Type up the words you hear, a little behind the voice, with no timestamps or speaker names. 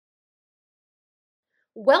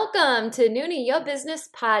Welcome to Noonie Your Business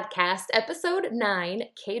Podcast, Episode 9,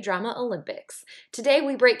 K-Drama Olympics. Today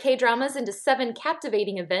we break K-dramas into 7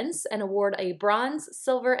 captivating events and award a bronze,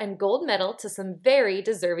 silver, and gold medal to some very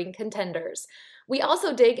deserving contenders. We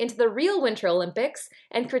also dig into the real Winter Olympics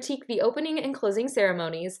and critique the opening and closing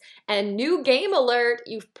ceremonies. And new game alert,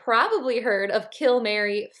 you've probably heard of Kill,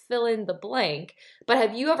 Marry, fill in the blank. But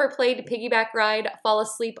have you ever played Piggyback Ride, fall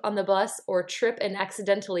asleep on the bus, or trip and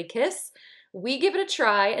accidentally kiss? We give it a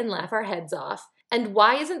try and laugh our heads off. And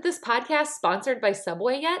why isn't this podcast sponsored by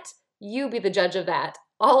Subway yet? You be the judge of that.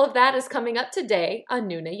 All of that is coming up today on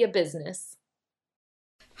Noonie Ya Business.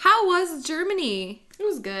 How was Germany? It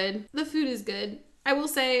was good. The food is good. I will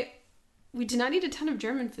say, we did not eat a ton of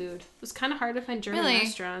German food. It was kind of hard to find German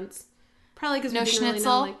restaurants. Probably because no we didn't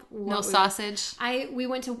schnitzel, really know, no sausage. We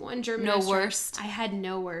went to one German no restaurant. wurst. I had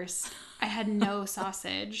no wurst. I had no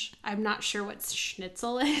sausage. I'm not sure what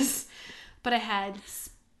schnitzel is. But I had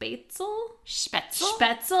Spätzle,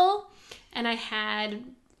 and I had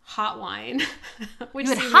hot wine. You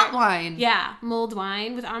had hot wine? Yeah, mulled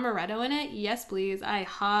wine with amaretto in it. Yes, please. I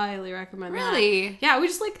highly recommend that. Really? Yeah, we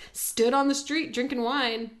just stood on the street drinking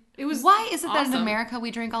wine. It was Why is it awesome. that in America we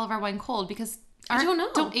drink all of our wine cold? Because I don't know.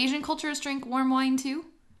 Don't Asian cultures drink warm wine too?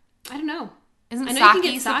 I don't know. Isn't I know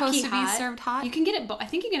sake supposed to be served hot? You can get it. I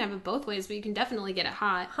think you can have it both ways, but you can definitely get it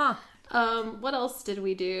hot. Huh. What else did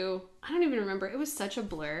we do? I don't even remember. It was such a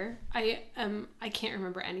blur. I can't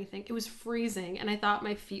remember anything. It was freezing, and I thought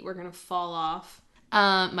my feet were gonna fall off.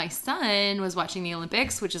 My son was watching the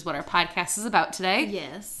Olympics, which is what our podcast is about today.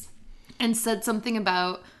 Yes. And said something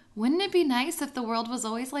about, wouldn't it be nice if the world was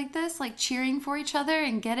always like this, like cheering for each other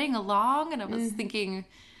and getting along? And I was thinking,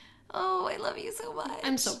 oh, I love you so much.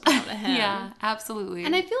 I'm so proud of him. Yeah, absolutely.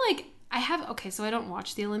 And I feel like so I don't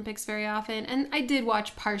watch the Olympics very often, and I did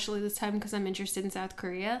watch partially this time because I'm interested in South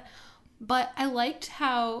Korea, but I liked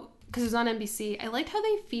how, because it was on NBC, I liked how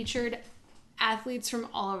they featured athletes from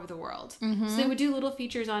all over the world. Mm-hmm. So they would do little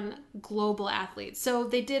features on global athletes. So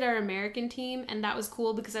they did our American team, and that was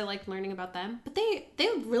cool because I liked learning about them, but they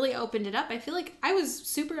really opened it up. I feel like I was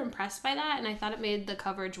super impressed by that, and I thought it made the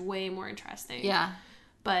coverage way more interesting. Yeah.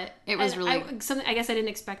 But it was really... I guess I didn't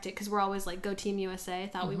expect it because we're always like, go Team USA. I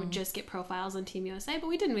thought we would just get profiles on Team USA, but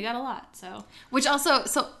we didn't. We got a lot, so... Which also...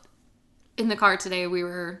 So, in the car today, we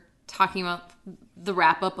were talking about the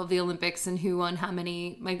wrap-up of the Olympics and who won how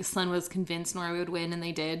many. My son was convinced Norway would win, and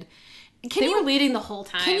they did. They were leading the whole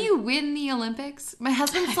time. Can you win the Olympics? My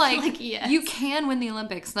husband's like, yes. You can win the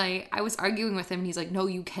Olympics. And I was arguing with him, and he's like, no,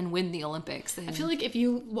 you can win the Olympics. And I feel like if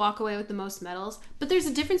you walk away with the most medals, but there's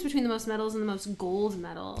a difference between the most medals and the most gold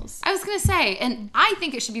medals. I was going to say, and I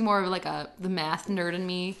think it should be more of like the math nerd in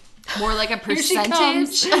me, more like a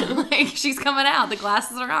percentage. Like, she's coming out. The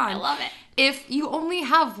glasses are on. I love it. If you only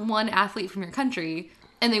have one athlete from your country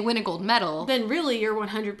and they win a gold medal, then really you're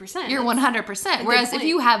 100%. You're 100%. Whereas if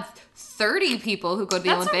you have 30 people who go to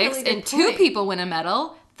the Olympics and 2 people win a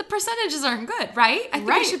medal, the percentages aren't good, right? I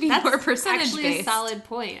think it should be more percentage-based. Actually a solid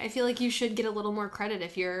point. I feel like you should get a little more credit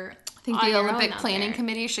if you're I think the Olympic Planning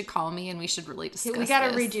Committee should call me and we should really discuss We got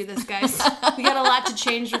to redo this, guys. We got a lot to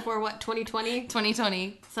change before, 2020?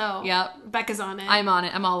 2020. So, yep. Becca's on it. I'm on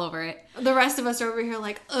it. I'm all over it. The rest of us are over here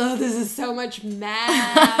like, oh, this is so much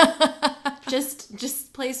math.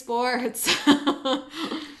 just play sports.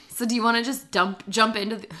 So do you want to just jump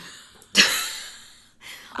into the...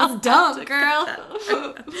 I'll dump, girl.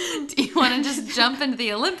 Do you want to just jump into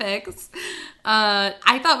the Olympics?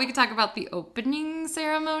 I thought we could talk about the opening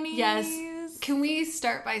ceremony. Yes. Can we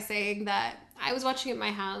start by saying that I was watching at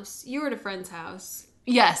my house. You were at a friend's house.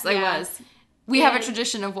 Yes, I was. We have a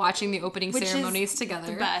tradition of watching the opening ceremonies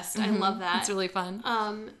together. The best. I love that. It's really fun.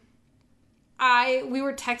 We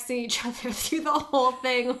were texting each other through the whole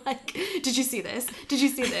thing, like, did you see this? Did you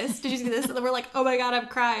see this? Did you see this? And then we're like, oh my god, I'm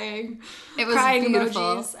crying. It was crying beautiful.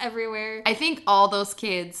 Emojis everywhere. I think all those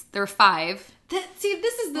kids, there were 5. This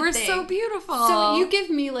is the We're thing. so beautiful. So you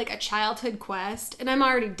give me like a childhood quest, and I'm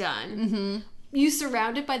already done. Mm-hmm. You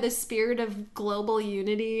surround it by the spirit of global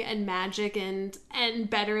unity and magic and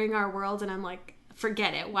bettering our world, and I'm like,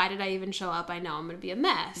 forget it. Why did I even show up? I know I'm going to be a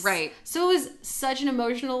mess. Right. So it was such an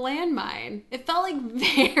emotional landmine. It felt like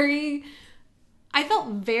I felt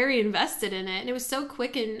very invested in it. And it was so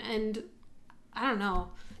quick and I don't know.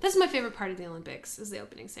 That's my favorite part of the Olympics is the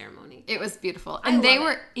opening ceremony. It was beautiful. And they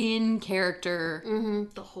were in character.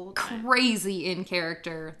 Mm-hmm. The whole time. Crazy in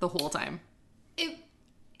character the whole time.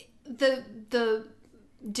 The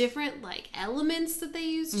different like elements that they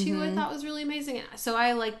used too, I thought was really amazing. So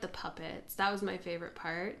I liked the puppets. That was my favorite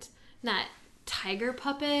part. That tiger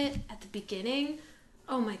puppet at the beginning.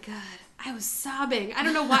 Oh my god. I was sobbing. I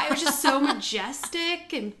don't know why. It was just so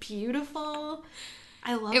majestic and beautiful.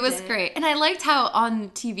 I loved it. It was great. And I liked how on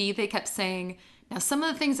TV they kept saying, now some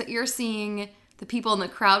of the things that you're seeing, the people in the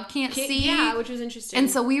crowd can't see. Yeah, which was interesting. And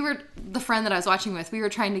so the friend that I was watching with, we were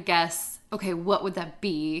trying to guess, okay, what would that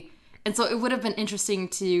be? And so it would have been interesting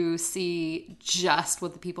to see just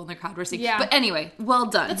what the people in the crowd were seeing. Yeah. But anyway, well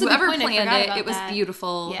done. That's a good Whoever point. I planned forgot it, about it was that.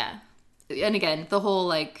 beautiful. Yeah. And again, the whole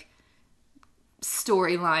like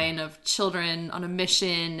storyline of children on a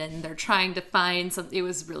mission and they're trying to find something. It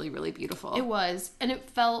was really, really beautiful. It was. And it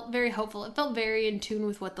felt very hopeful. It felt very in tune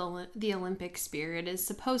with what the Olympic spirit is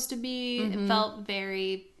supposed to be. It felt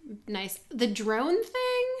very nice. The drone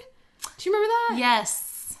thing? Do you remember that?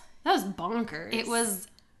 Yes. That was bonkers. It was.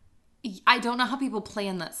 I don't know how people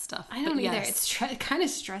plan that stuff. I don't but either. yes. It kind of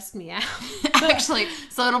stressed me out. Actually,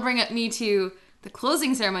 so it'll bring me to the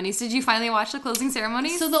closing ceremonies. Did you finally watch the closing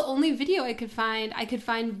ceremonies? So the only video I could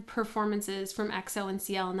find performances from EXO and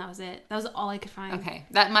CL, and that was it. That was all I could find. Okay,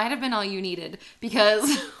 that might have been all you needed,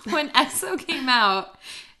 because when EXO came out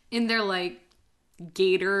in their like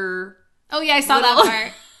gator, Oh yeah, I saw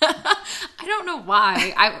that part. I don't know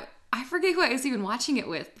why. I forget who I was even watching it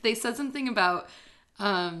with. They said something about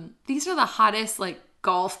these are the hottest like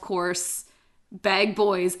golf course bag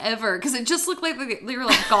boys ever, because it just looked like they were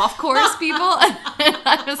like golf course people. And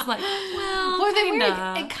I was like, well, Or they were,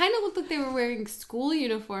 kinda. it kind of looked like they were wearing school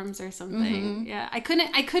uniforms or something. Yeah, I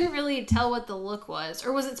couldn't really tell what the look was,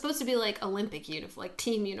 or was it supposed to be like Olympic uniform, like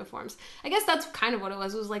team uniforms? I guess that's kind of what it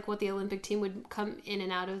was. It was like what the Olympic team would come in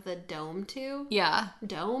and out of the dome to. Yeah,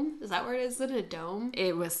 Dome? Is that where it is? Is it a dome?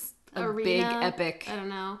 it was a Arena? big epic. I don't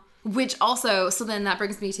know. Which also, so then that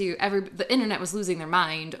brings me to the internet was losing their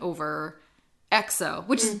mind over EXO,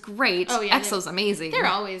 which is great. Oh, yeah, EXO's amazing. They're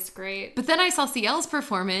always great. But then I saw CL's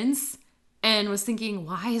performance and was thinking,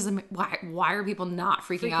 why are people not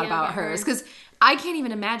freaking out about hers? Because I can't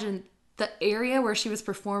even imagine the area where she was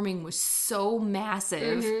performing was so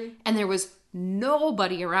massive and there was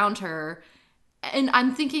nobody around her. And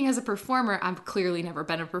I'm thinking, as a performer, I've clearly never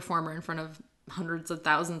been a performer in front of hundreds of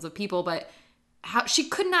thousands of people, but how she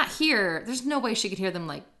could not hear, there's no way she could hear them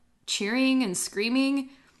like cheering and screaming.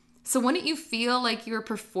 So wouldn't you feel like you were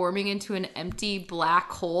performing into an empty black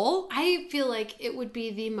hole? I feel like it would be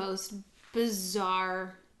the most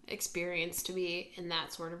bizarre experience to be in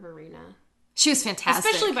that sort of arena. She was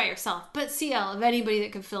fantastic. Especially by yourself. But CL, of anybody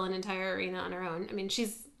that could fill an entire arena on her own, I mean,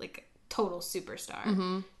 she's like a total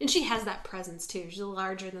superstar. And she has that presence too. She's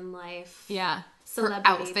larger than life. Yeah. Celebrity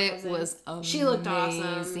Her outfit presence. was amazing. She looked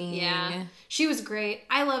awesome. Yeah. She was great.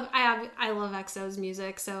 I love EXO's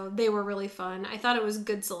music, so they were really fun. I thought it was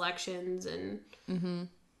good selections, and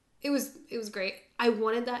it was great. I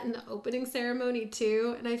wanted that in the opening ceremony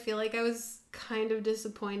too, and I feel like I was kind of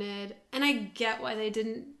disappointed. And I get why they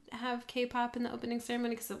didn't have K-pop in the opening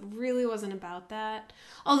ceremony, because it really wasn't about that.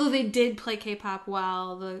 Although they did play K-pop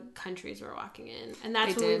while the countries were walking in, and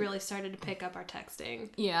that's when we really started to pick up our texting.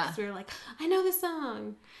 Yeah. Because we were like, I know this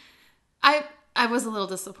song. I was a little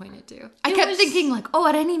disappointed too. I kept thinking like, oh,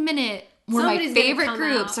 at any minute one of my Somebody's gonna favorite come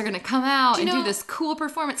groups out. are going to come out and do know- this cool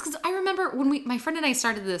performance. Because I remember when my friend and I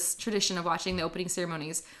started this tradition of watching the opening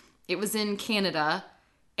ceremonies, it was in Canada,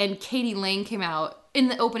 and Katie Lang came out in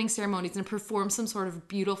the opening ceremonies and performed some sort of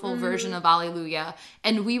beautiful version of Alleluia.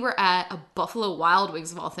 And we were at a Buffalo Wild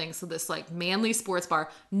Wings of all things, so this like manly sports bar.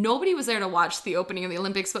 Nobody was there to watch the opening of the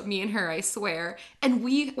Olympics but me and her, I swear. And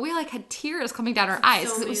we like had tears coming down our eyes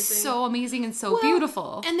because it was amazing. so amazing and so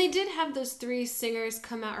beautiful. And they did have those 3 singers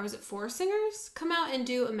come out, or was it 4 singers come out and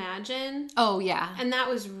do Imagine? Oh yeah. And that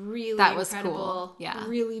was really That was incredible. cool. Yeah.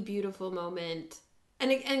 Really beautiful moment.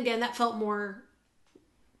 And again, that felt more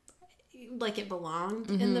like it belonged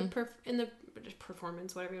in the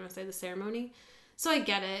performance, whatever you want to say, the ceremony. So I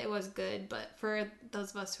get it. It was good. But for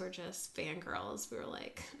those of us who are just fangirls, we were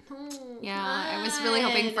like, Yeah, I was really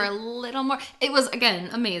hoping for a little more. It was, again,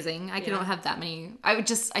 amazing. I don't have that many. I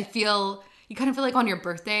feel, you kind of feel like on your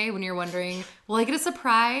birthday when you're wondering, will I get a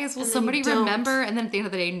surprise? Will somebody don't. remember? And then at the end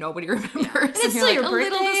of the day, nobody remembers. And it's you're still like your a birthday,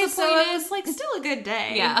 little so disappointed. it's like still a good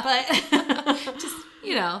day. Yeah. But Just,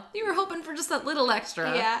 you were hoping for just that little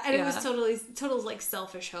extra. yeah, and it was total like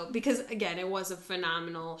selfish hope, because again, it was a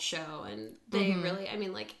phenomenal show, and they really, I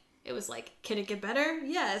mean, like, it was like, can it get better?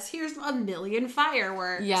 Yes, here's a million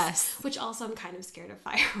fireworks. Yes. Which also, I'm kind of scared of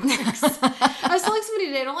fireworks. I was telling somebody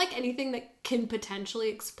today, I don't like anything that can potentially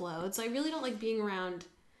explode, so I really don't like being around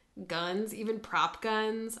guns, even prop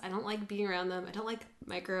guns. I don't like being around them. I don't like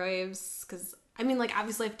microwaves, because I mean, like,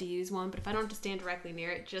 obviously I have to use one, but if I don't have to stand directly near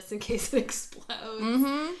it just in case it explodes.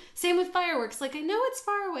 Same with fireworks. Like, I know it's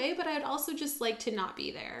far away, but I'd also just like to not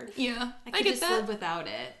be there. Yeah. I could get just that. live without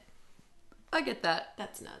it. I get that.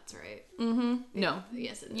 That's nuts, right? Mm-hmm. No.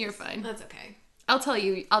 Yes, it is. You're fine. That's okay. I'll tell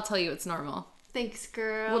you it's normal. Thanks,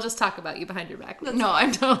 girl. We'll just talk about you behind your back. No,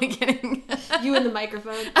 I'm totally kidding. You and the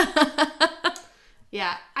microphone.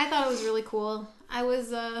 Yeah, I thought it was really cool.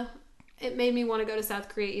 It made me want to go to South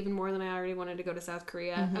Korea even more than I already wanted to go to South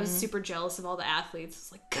Korea. Mm-hmm. I was super jealous of all the athletes.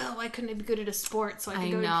 It's like, God, why couldn't I be good at a sport so I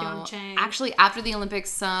could go to Pyeongchang? Actually, after the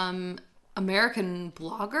Olympics, some American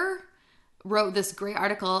blogger wrote this great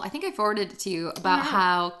article. I think I forwarded it to you about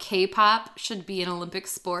how K-pop should be an Olympic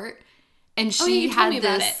sport. And she had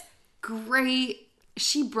this great,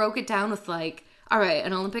 she broke it down with like, all right,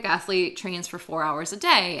 an Olympic athlete trains for 4 hours a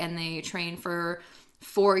day and they train for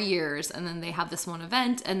 4 years and then they have this one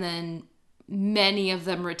event and then many of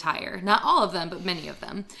them retire. Not all of them, but many of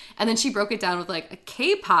them. And then she broke it down with like a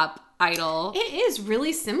K-pop idol. It is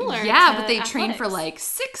really similar. Yeah, but they train for like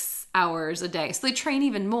 6 hours a day. So they train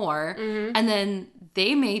even more. Mm-hmm. And then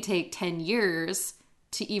they may take 10 years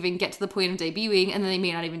to even get to the point of debuting, and then they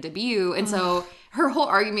may not even debut. And so her whole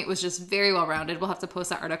argument was just very well-rounded. We'll have to post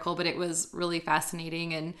that article, but it was really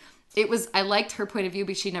fascinating. And I liked her point of view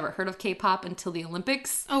because she'd never heard of K-pop until the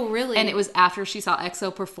Olympics. Oh, really? And it was after she saw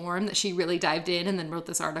EXO perform that she really dived in and then wrote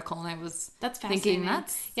this article. And I was thinking,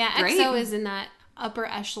 that's great. EXO is in that upper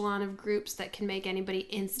echelon of groups that can make anybody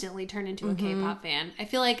instantly turn into a K-pop fan. I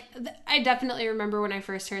feel like I definitely remember when I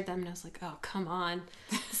first heard them and I was like, oh, come on.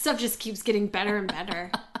 Stuff just keeps getting better and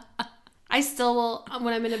better. I still will,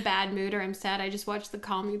 when I'm in a bad mood or I'm sad, I just watch the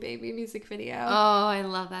Call Me Baby music video. Oh, I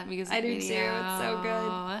love that music video. I do too. It's so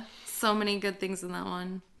good. So many good things in that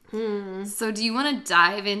one. So do you want to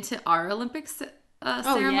dive into our Olympics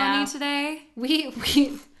ceremony today?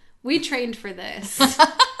 We trained for this.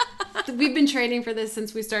 We've been training for this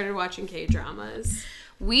since we started watching K-dramas.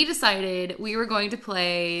 We decided we were going to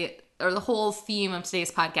play, or the whole theme of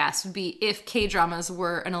today's podcast would be if K-dramas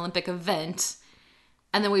were an Olympic event.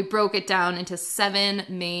 And then we broke it down into 7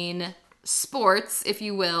 main sports, if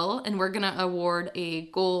you will. And we're going to award a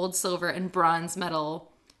gold, silver, and bronze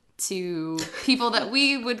medal to people that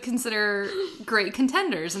we would consider great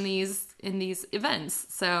contenders in these events.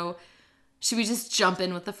 So should we just jump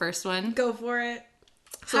in with the first one? Go for it.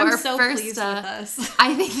 So I'm so pleased with us.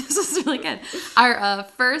 I think this is really good. Our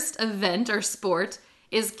first event or sport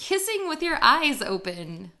is kissing with your eyes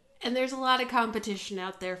open. And there's a lot of competition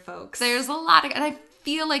out there, folks. There's a lot of, and I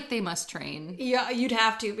feel like they must train. Yeah, you'd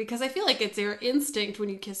have to, because I feel like it's your instinct when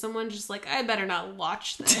you kiss someone, just like, I better not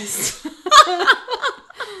watch this.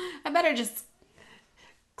 I better just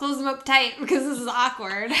close them up tight because this is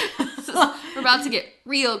awkward. We're about to get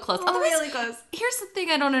real close. Really close. Here's the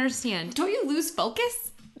thing I don't understand. Don't you lose focus?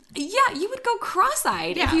 Yeah, you would go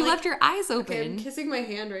cross-eyed if you left your eyes open. Okay, I'm kissing my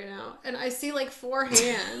hand right now, and I see like 4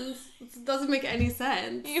 hands. It doesn't make any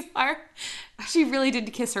sense. You are. She really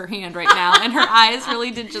did kiss her hand right now, and her eyes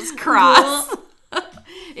really did just cross.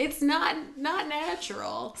 It's not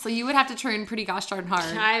natural. So you would have to train pretty gosh darn hard.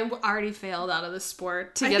 I already failed out of the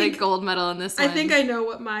sport. To get a gold medal in this one. I think I know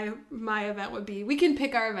what my event would be. We can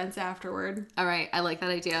pick our events afterward. All right. I like that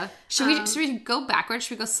idea. Should we go backwards?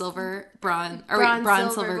 Should we go silver, bronze? Or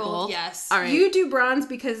bronze, silver, gold? Yes. All right. You do bronze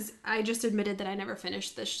because I just admitted that I never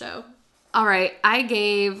finished this show. All right. I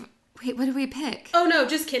gave... Wait, what did we pick? Oh, no.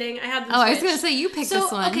 Just kidding. I had them I was going to say, you picked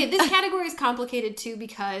this one. Okay, this category is complicated, too,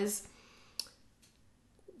 because...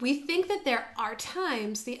 we think that there are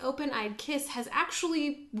times the open-eyed kiss has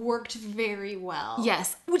actually worked very well.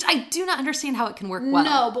 Yes, which I do not understand how it can work well.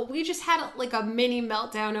 No, but we just had like a mini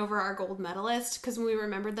meltdown over our gold medalist because when we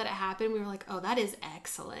remembered that it happened, we were like, oh, that is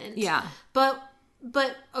excellent. Yeah. But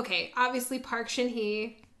okay, obviously Park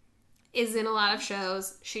Shin-hye is in a lot of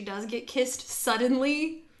shows. She does get kissed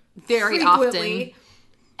suddenly. Very frequently, often.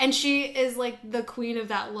 And she is like the queen of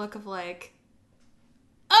that look of like,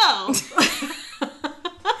 oh...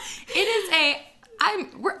 It is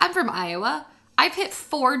I'm from Iowa. I've hit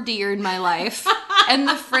 4 deer in my life. And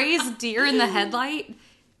the phrase deer in the headlight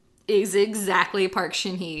is exactly Park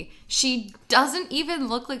Shin-hye. She doesn't even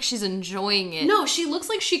look like she's enjoying it. No, she looks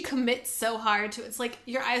like she commits so hard to it. It's like,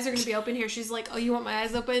 your eyes are going to be open here. She's like, oh, you want my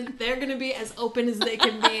eyes open? They're going to be as open as they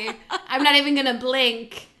can be. I'm not even going to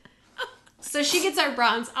blink. So she gets our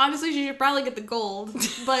bronze. Honestly, she should probably get the gold.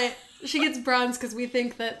 But she gets bronze because we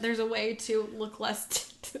think that there's a way to look less...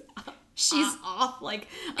 she's off, like,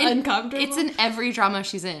 uncomfortable. It's in every drama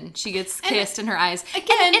she's in. She gets kissed in her eyes.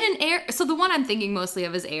 Again. And in Air... So the one I'm thinking mostly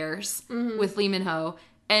of is Airs with Lee Min-ho.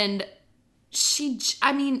 And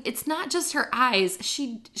it's not just her eyes.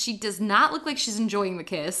 She does not look like she's enjoying the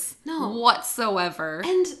kiss. No. Whatsoever.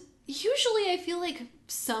 And usually I feel like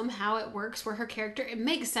somehow it works where it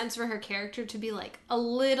makes sense for her character to be like a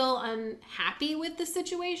little unhappy with the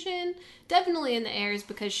situation. Definitely in the Heirs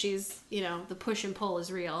because she's, the push and pull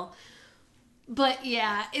is real. But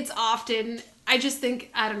yeah, it's often, I just think,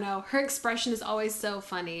 I don't know, her expression is always so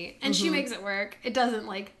funny and she makes it work. It doesn't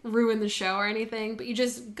like ruin the show or anything, but you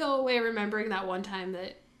just go away remembering that one time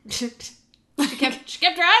that she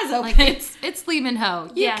kept her eyes open. Like, it's Lee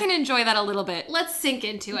Min-ho. You can enjoy that a little bit. Let's sink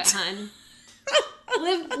into it, hun.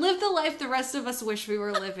 Live the life the rest of us wish we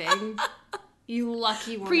were living. You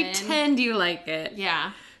lucky woman. Pretend you like it.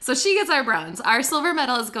 Yeah. So she gets our bronze. Our silver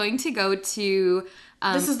medal is going to go to...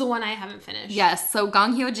 this is the one I haven't finished. Yes. So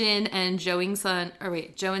Gong Hyo-jin and Jo In-sung.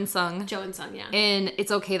 Jo In-sung, yeah. In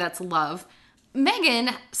It's Okay, That's Love.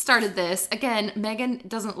 Megan started this. Again, Megan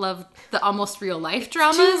doesn't love the almost real life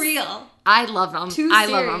dramas. Too real. I love them. I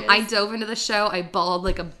love them. I dove into the show. I bawled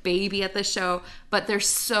like a baby at the show. But there's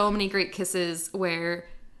so many great kisses where,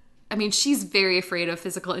 I mean, she's very afraid of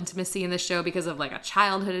physical intimacy in the show because of like a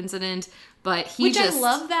childhood incident. But I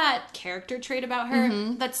love that character trait about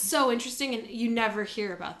her. That's so interesting, and you never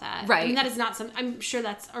hear about that. Right. I mean, that is not I'm sure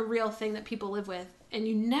that's a real thing that people live with, and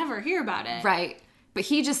you never hear about it. Right. But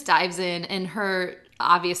he just dives in, and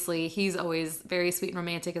obviously, he's always very sweet and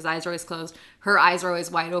romantic. His eyes are always closed. Her eyes are always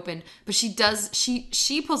wide open. But she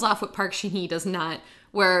pulls off what Park Shin-hye does not,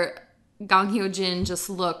 where Gong Hyo-jin just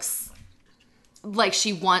looks like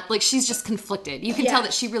she's just conflicted. You can tell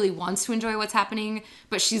that she really wants to enjoy what's happening,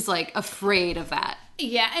 but she's like afraid of that.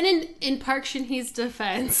 Yeah, and in Park Shin-hye's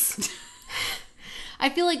defense, I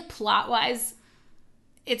feel like plot-wise,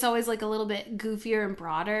 it's always like a little bit goofier and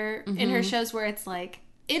broader in her shows where it's like,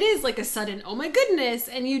 it is like a sudden, oh my goodness,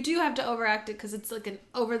 and you do have to overact it because it's like an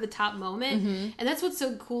over-the-top moment. And that's what's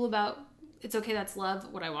so cool about It's Okay, That's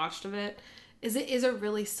Love, what I watched of it is a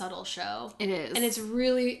really subtle show. It is. And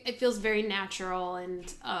it feels very natural, and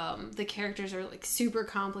the characters are like super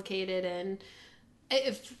complicated, and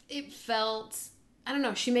it felt, I don't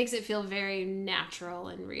know, she makes it feel very natural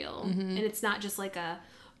and real. And it's not just like a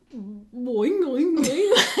boing, boing,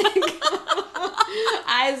 boing, like,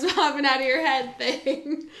 eyes popping out of your head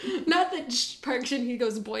thing. Not that Park Shin-hye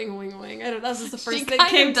goes boing, boing, boing. I don't know. That's just the first thing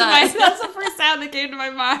came to my. That's the first sound that came to my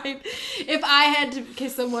mind. If I had to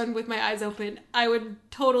kiss someone with my eyes open, I would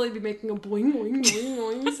totally be making a boing, boing,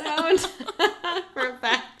 boing, boing sound. For a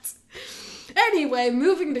fact. Anyway,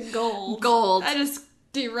 moving to gold. Gold. I just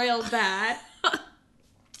derailed that.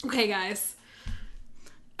 Okay, guys.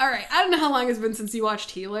 All right, I don't know how long it's been since you watched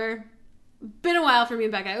Healer. Been a while for me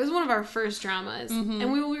and Becca. It was one of our first dramas.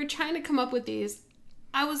 And when we were trying to come up with these,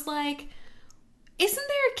 I was like, isn't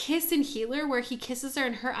there a kiss in Healer where he kisses her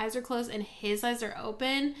and her eyes are closed and his eyes are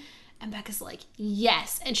open? And Becca's like,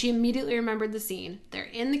 yes. And she immediately remembered the scene. They're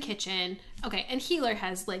in the kitchen. Okay, and Healer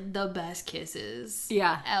has like the best kisses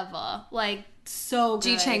ever. Like, so good.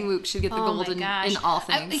 Ji Chang-wook should get the gold in all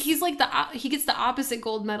things. He's like he gets the opposite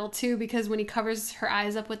gold medal too, because when he covers her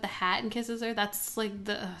eyes up with the hat and kisses her, that's like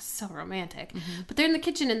so romantic. But they're in the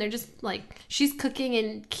kitchen and they're just like, she's cooking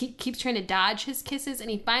and keeps trying to dodge his kisses,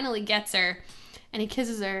 and he finally gets her and he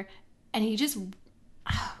kisses her, and he just,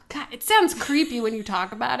 oh God, it sounds creepy when you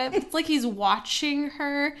talk about it. It's like he's watching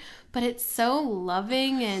her, but it's so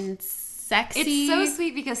loving and sexy. It's so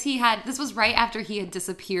sweet because this was right after he had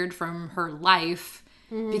disappeared from her life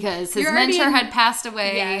because his mentor had passed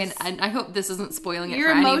away, and I hope this isn't spoiling it for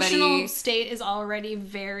anybody. Your emotional state is already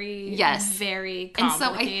very, very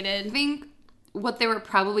complicated. And so I think what they were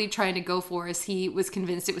probably trying to go for is he was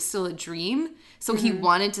convinced it was still a dream, so he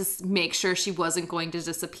wanted to make sure she wasn't going to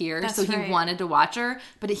disappear. That's so he wanted to watch her,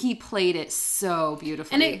 but he played it so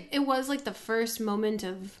beautifully. And it was like the first moment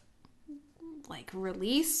of like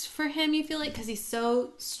release for him, you feel like, because he's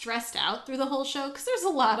so stressed out through the whole show because there's a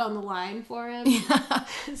lot on the line for him.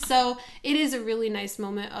 So it is a really nice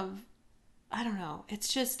moment of, I don't know, it's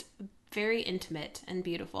just very intimate and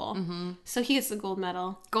beautiful. So he gets the gold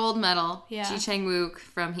medal. Ji Chang-wook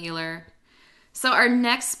from Healer. So our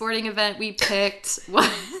next sporting event we picked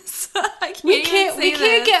was we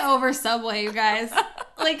can't get over Subway, you guys.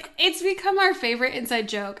 Like, it's become our favorite inside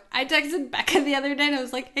joke. I texted Becca the other day and I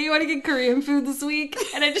was like, hey, you want to get Korean food this week?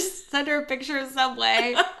 And I just sent her a picture of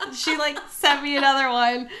Subway. She like sent me another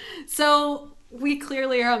one. So we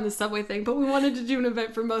clearly are on the Subway thing, but we wanted to do an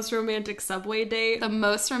event for most romantic Subway date. The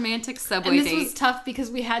most romantic Subway date. And this was tough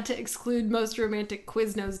because we had to exclude most romantic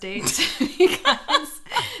Quiznos dates because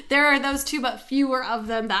there are those two, but fewer of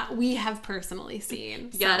them that we have personally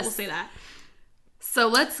seen. So yes. We'll say that. So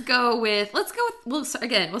we'll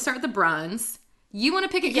start with the bronze. You want to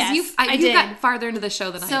pick it because Yes, you got farther into the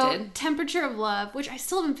show than I did. Temperature of Love, which I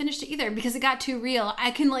still haven't finished it either because it got too real.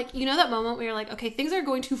 I can that moment where you're like, okay, things are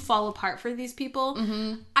going to fall apart for these people.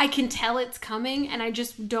 Mm-hmm. I can tell it's coming and I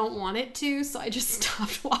just don't want it to, so I just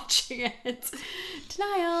stopped watching it.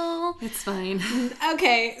 Denial. It's fine.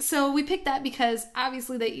 Okay, so we picked that because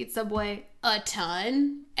obviously they eat Subway a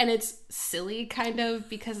ton, and it's silly kind of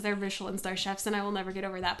because they're Michelin star chefs, and I will never get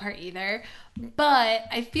over that part either. But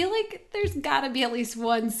I feel like there's gotta be at least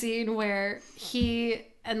one scene where he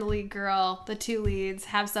and the lead girl, the two leads,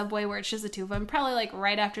 have Subway where it's just the two of them, probably like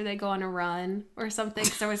right after they go on a run or something,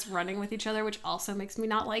 because they're always running with each other, which also makes me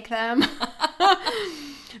not like them.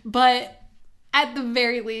 But at the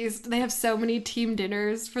very least, they have so many team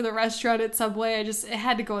dinners for the restaurant at Subway. It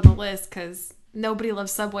had to go on the list because nobody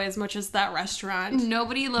loves Subway as much as that restaurant.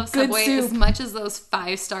 Nobody loves Subway as much as those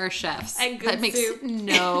 5-star chefs. And good that makes soup.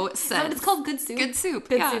 no sense. But it's called Good Soup. Good soup.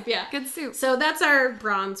 Good soup, yeah. Good soup. So that's our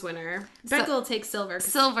bronze winner. Becca will take silver.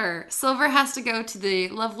 Silver has to go to the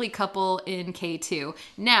lovely couple in K2.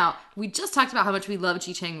 Now, we just talked about how much we love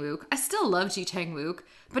Ji Chang-wook. I still love Ji Chang-wook,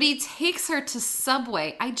 but he takes her to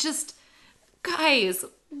Subway. Guys,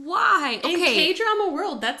 why? In K-drama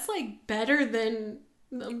world, that's like better than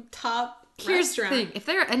the top Here's restaurant. the thing. If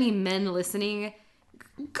there are any men listening,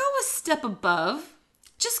 go a step above.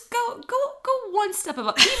 Just go one step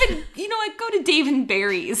above. Even, go to Dave &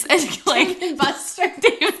 Barry's and like Dave & Buster.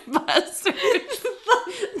 Dave & Buster.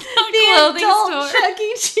 the clothing store. Chuck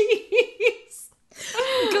E. Cheese.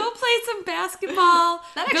 Go play some basketball.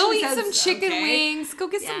 Go eat some chicken okay. wings. Go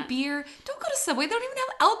get some beer. Don't go to Subway. They don't even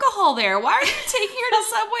have alcohol there. Why are you taking her to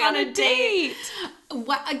Subway on a date?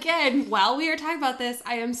 Again, while we are talking about this,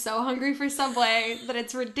 I am so hungry for Subway that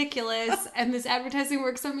it's ridiculous, and this advertising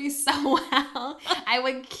works on me so well. I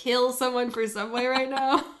would kill someone for Subway right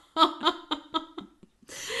now.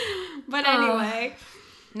 But anyway.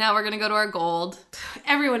 Now we're going to go to our gold.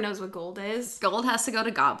 Everyone knows what gold is. Gold has to go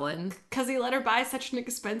to Goblin. Because he let her buy such an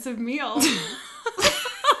expensive meal.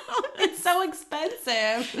 It's so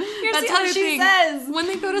expensive. That's what she says. When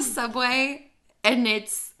they go to Subway and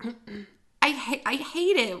it's... I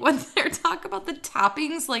hate it when they talk about the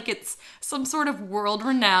toppings like it's some sort of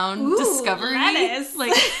world-renowned discovery. Lettuce.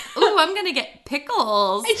 Like, I'm going to get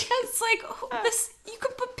pickles. It's like, you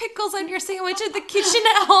can put pickles on your sandwich at the kitchen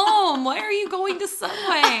at home. Why are you going to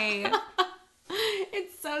Subway?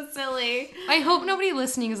 It's so silly. I hope nobody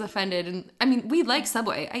listening is offended. And I mean, we like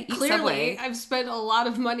Subway. I eat Subway. I've spent a lot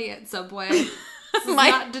of money at Subway. It's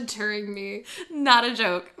not deterring me. Not a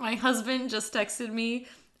joke. My husband just texted me.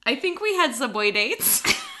 I think we had Subway dates.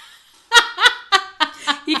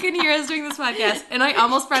 He can hear us doing this podcast, and I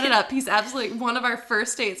almost brought it up. He's absolutely one of our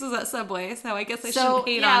first dates was at Subway, so I guess I shouldn't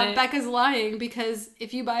hate on it. Becca's lying because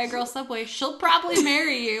if you buy a girl Subway, she'll probably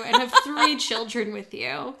marry you and have 3 children with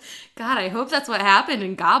you. God, I hope that's what happened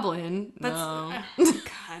in Goblin. God.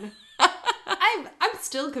 I'm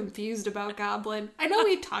still confused about Goblin. I know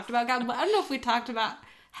we talked about Goblin, but I don't know if we talked about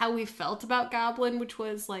how we felt about Goblin, which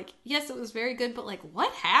was like, yes, it was very good, but like,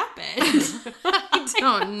 what happened? I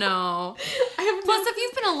don't know. Plus, if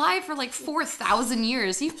you've been alive for like 4,000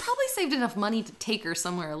 years, you've probably saved enough money to take her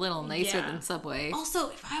somewhere a little nicer than Subway. Also,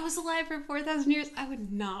 if I was alive for 4,000 years, I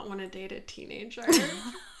would not want to date a teenager.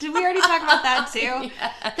 Did we already talk about that too?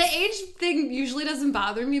 Yes. The age thing usually doesn't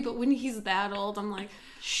bother me, but when he's that old, I'm like,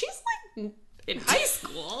 she's like in high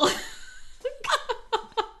school.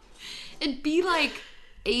 It'd be like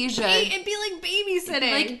Asia. It'd be like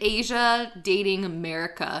babysitting. Like Asia dating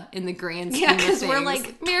America in the grand scheme of things. because we're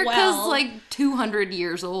like America's 12. like 200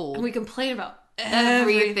 years old. And we complain about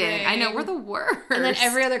everything. I know, we're the worst. And then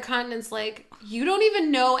every other continent's like, you don't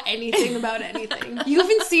even know anything about anything. You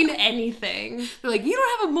haven't seen anything. They're like, you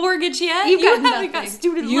don't have a mortgage yet? You haven't nothing. got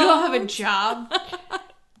student You loans. don't have a job.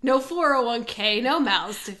 No 401k. No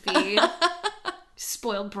mouths to feed.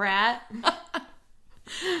 Spoiled brat.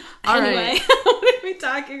 Anyway, what are we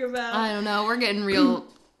talking about? I don't know. We're getting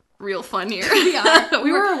real fun here. We are.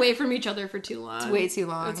 We were away from each other for too long. It's way too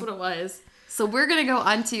long. That's what it was. So we're going to go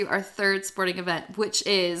on to our third sporting event, which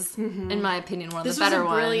is, in my opinion, one of the better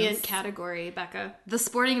ones. This was a brilliant category, Becca. The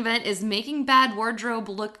sporting event is making bad wardrobe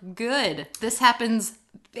look good. This happens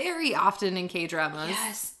very often in K-dramas.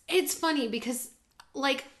 Yes. It's funny because,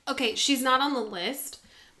 like, okay, she's not on the list,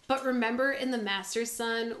 but remember in The Master's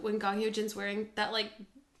Son when Gong Hyo-jin's wearing that, like,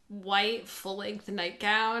 white full-length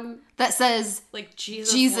nightgown that says, like,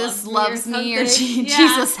 Jesus loves me or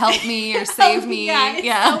Jesus help me or save me. Yeah,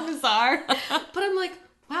 it's so bizarre. But I'm like,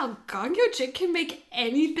 wow, Gong Hyo-jin can make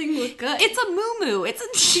anything look good. It's a muumuu. It's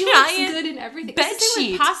a she giant looks good in everything. bed It's the same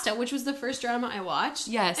sheet. with Pasta, which was the first drama I watched.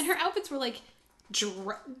 Yes. And her outfits were like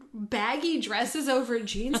baggy dresses over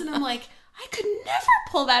jeans, and I'm like, I could never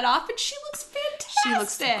pull that off, and she looks fantastic. She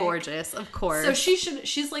looks gorgeous, of course. So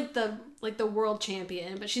she's like the world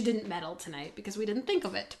champion, but she didn't medal tonight because we didn't think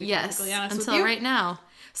of it, to be perfectly honest with you. Until right now.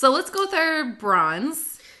 So let's go with our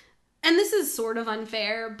bronze. And this is sort of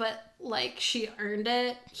unfair, but like she earned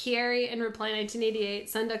it. Hyeri in Reply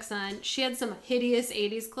 1988, Sunduk Sun, she had some hideous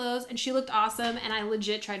 80s clothes and she looked awesome, and I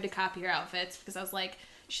legit tried to copy her outfits because I was like,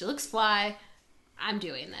 she looks fly. I'm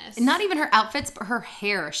doing this. And not even her outfits, but her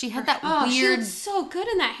hair. She had that weird... She looked so good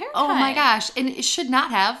in that haircut. Oh my gosh. And it should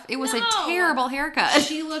not have. It was a terrible haircut.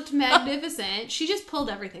 She looked magnificent. She just pulled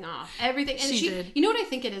everything off. Everything. And she did. You know what I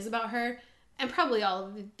think it is about her? And probably all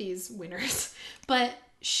of these winners. But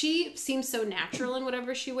she seems so natural in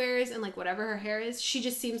whatever she wears and like whatever her hair is. She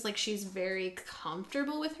just seems like she's very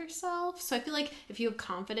comfortable with herself. So I feel like if you have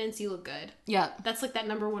confidence, you look good. Yeah. That's like that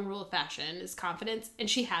number one rule of fashion is confidence. And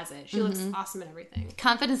she has it. She looks awesome in everything.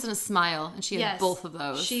 Confidence and a smile. And she has both of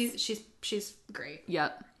those. She's great.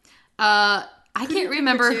 Yep. I can't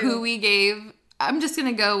remember who we gave. I'm just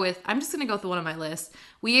gonna go with the one on my list.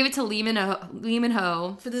 We gave it to Lee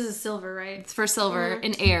Min-ho. So this is silver, right? It's for silver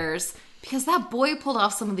in Airs. Because that boy pulled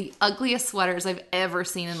off some of the ugliest sweaters I've ever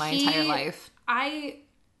seen in my entire life. I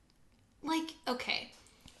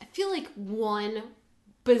feel like one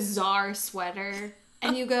bizarre sweater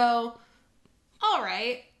and you go, all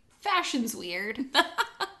right, fashion's weird.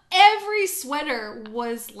 Every sweater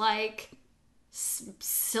was like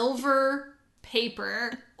silver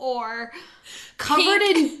paper or covered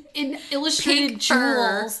in illustrated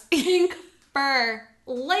jewels. Pink fur.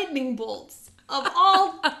 Lightning bolts. Of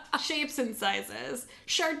all shapes and sizes.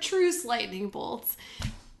 Chartreuse lightning bolts.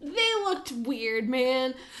 They looked weird,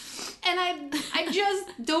 man. And I just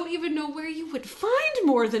don't even know where you would find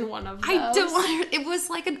more than one of those. It was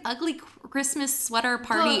like an ugly Christmas sweater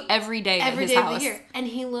party every day at his house. Of the year. And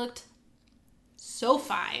he looked so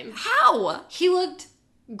fine. How? He looked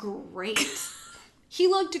great. He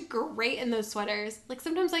looked great in those sweaters. Like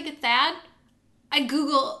sometimes I get sad. I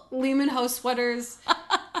Google Lee Min-ho sweaters.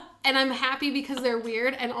 And I'm happy because they're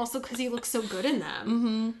weird and also because he looks so good in them.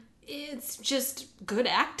 Mm-hmm. It's just good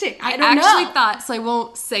acting. I actually thought, so I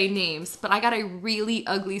won't say names, but I got a really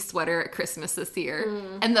ugly sweater at Christmas this year.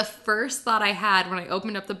 And the first thought I had when I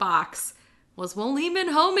opened up the box was, well, Lee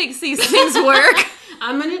Min-ho makes these things work.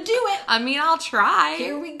 I'm going to do it. I mean, I'll try.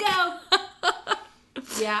 Here we go.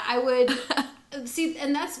 Yeah, I would... See,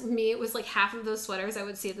 and that's me. It was like half of those sweaters I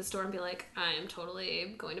would see at the store and be like, I am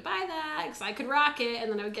totally going to buy that because I could rock it. And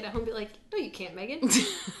then I would get it home and be like, no, you can't, Megan.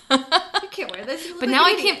 You can't wear this. But now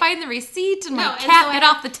I can't find the receipt and my cat bit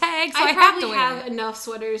off the tag, so I have to wear it. I probably have enough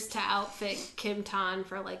sweaters to outfit Kim Tan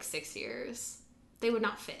for like 6 years. They would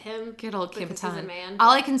not fit him. Good old Kim Tan. He's a man.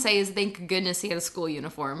 All I can say is thank goodness he had a school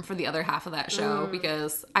uniform for the other half of that show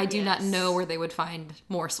because I do not know where they would find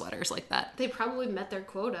more sweaters like that. They probably met their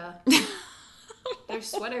quota. Their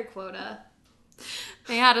sweater quota.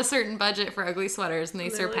 They had a certain budget for ugly sweaters and they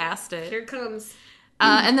surpassed it. Here comes.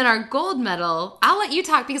 And then our gold medal, I'll let you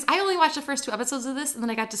talk because I only watched the first 2 episodes of this and then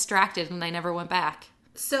I got distracted and I never went back.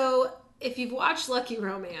 So if you've watched Lucky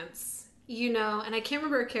Romance, you know, and I can't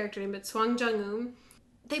remember her character name, but Swang Jung-eun,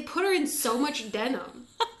 they put her in so much denim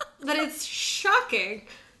that it's shocking.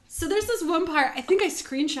 So there's this one part, I think I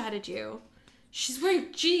screenshotted you. She's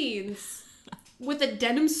wearing jeans with a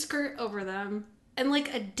denim skirt over them and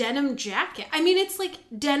like a denim jacket. I mean, it's like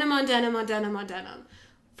denim on denim on denim on denim.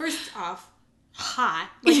 First off, hot.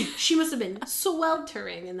 Like, she must have been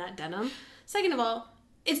sweltering in that denim. Second of all,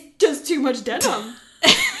 it's just too much denim.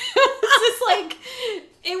 It's just like,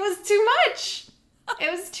 it was too much.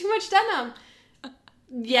 It was too much denim.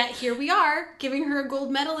 Yet here we are, giving her a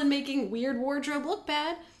gold medal and making weird wardrobe look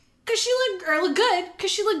bad. Because she look good,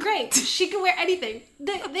 because she looked great. She could wear anything.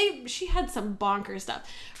 She had some bonker stuff.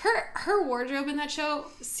 Her wardrobe in that show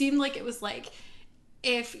seemed like it was like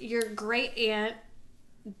if your great aunt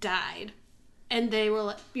died and they were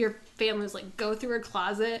like, your family was like, go through her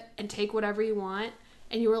closet and take whatever you want.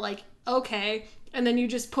 And you were like, okay. And then you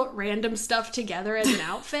just put random stuff together as an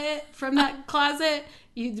outfit from that closet.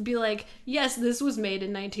 You'd be like, yes, this was made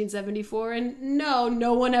in 1974. And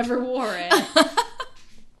no one ever wore it.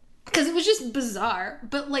 Because it was just bizarre,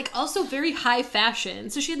 but like also very high fashion.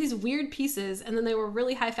 So she had these weird pieces and then they were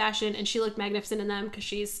really high fashion and she looked magnificent in them because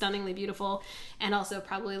she's stunningly beautiful and also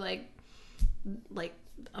probably like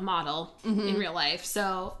a model in real life.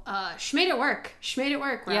 So she made it work.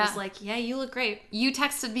 Where I was like, yeah, you look great. You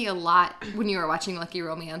texted me a lot when you were watching Lucky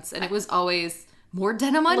Romance and it was always more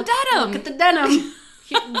denim on denim. Look at the denim.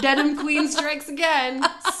 Denim queen strikes again.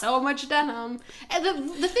 So much denim. And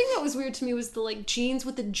the thing that was weird to me was the like jeans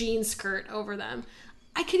with the jean skirt over them.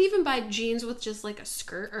 I could even buy jeans with just like a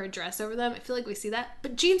skirt or a dress over them. I feel like we see that.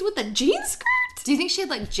 But jeans with a jean skirt? Do you think she had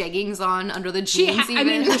like jeggings on under the jeans? I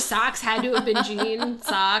mean, her socks had to have been jean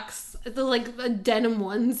socks. Like a denim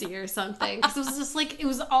onesie or something. Because it was just like, it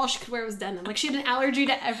was all she could wear was denim. Like she had an allergy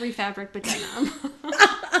to every fabric but denim.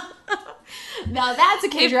 Now that's a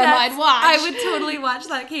K-drama I'd watch. I would totally watch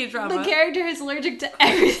that K-drama. The character is allergic to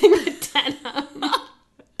everything but denim.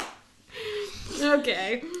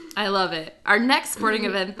 Okay. I love it. Our next sporting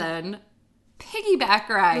event then, piggyback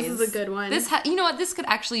rides. This is a good one. You know what? This could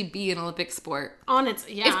actually be an Olympic sport. Yeah.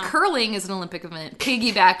 If curling is an Olympic event,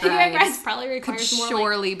 piggyback rides probably requires could more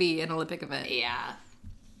surely be an Olympic event. Yeah.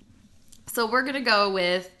 So we're going to go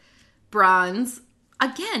with bronze.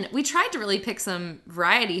 Again, we tried to really pick some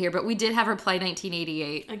variety here, but we did have Reply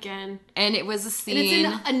 1988. Again. And it was a scene.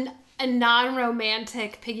 And it's a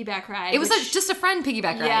non-romantic piggyback ride. It was just a friend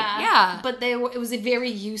piggyback ride. Yeah. But it was a very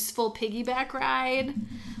useful piggyback ride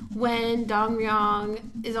when Dong Ryong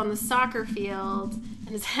is on the soccer field and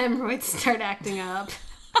his hemorrhoids start acting up.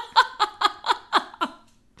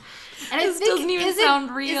 And this doesn't even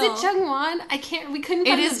sound real. Is it Jungwon? We couldn't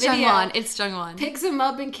find the video. It's Jungwon. Picks him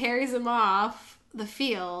up and carries him off the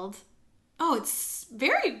field. Oh, it's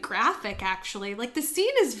very graphic, actually. Like, the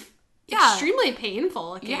scene is extremely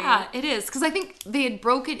painful. Okay? Yeah, it is. Because I think they had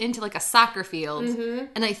broken into, like, a soccer field. Mm-hmm.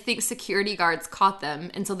 And I think security guards caught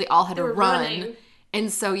them. And so they all had to run. Running. And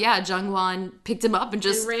so, yeah, Jungwon picked him up and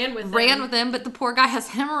just ran with him. But the poor guy has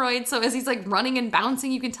hemorrhoids. So as he's, like, running and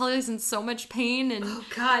bouncing, you can tell he's in so much pain. And oh,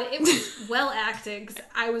 God. It was well acted. 'Cause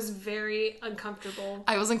I was very uncomfortable.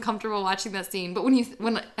 I was uncomfortable watching that scene. But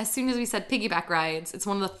as soon as we said piggyback rides, it's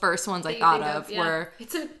one of the first ones I thought of. Where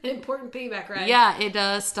it's an important piggyback ride. Yeah,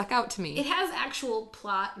 it stuck out to me. It has actual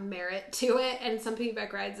plot merit to it. And some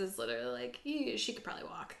piggyback rides is literally like, she could probably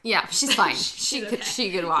walk. Yeah, she's fine. she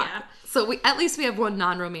could walk. Yeah. So at least we have one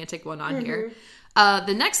non-romantic one on here.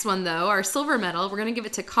 The next one, though, our silver medal, we're going to give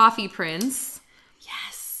it to Coffee Prince.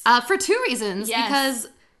 Yes. For two reasons. Yes. Because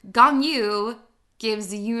Gong Yoo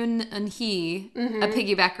gives Yoon Eun-hee a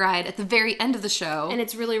piggyback ride at the very end of the show. And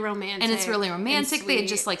it's really romantic. They had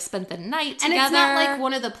just, like, spent the night together. And it's not like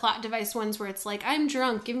one of the plot device ones where it's like, I'm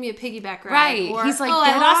drunk, give me a piggyback ride. Right. Or, he's like,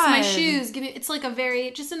 I lost my shoes. It's like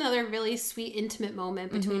just another really sweet, intimate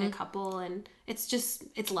moment between a couple. And it's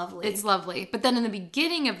lovely. It's lovely. But then in the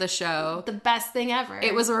beginning of the show, the best thing ever.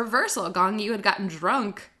 It was a reversal. Gong Yoo had gotten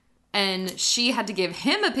drunk. And she had to give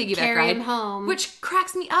him a piggyback Carry ride. Him home. Which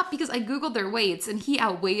cracks me up because I Googled their weights and he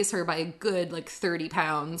outweighs her by a good, 30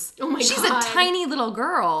 pounds. Oh my God. She's a tiny little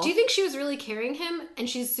girl. Do you think she was really carrying him and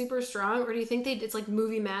she's super strong? Or do you think it's like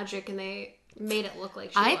movie magic and they made it look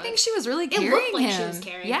like she was? I think she was really carrying him. It looked like she was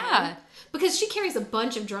carrying him. Because she carries a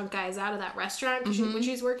bunch of drunk guys out of that restaurant when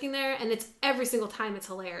she's working there. And it's every single time it's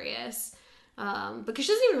hilarious. Because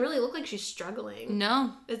she doesn't even really look like she's struggling.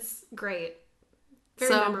 No. It's great.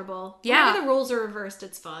 Very memorable. Yeah. Whenever the roles are reversed,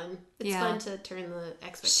 it's fun. It's fun to turn the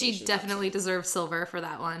expectations. She definitely deserves silver for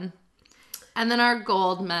that one. And then our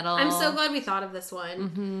gold medal. I'm so glad we thought of this one.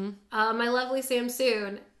 Mm-hmm. My lovely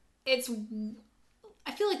Samsoon.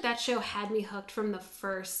 I feel like that show had me hooked from the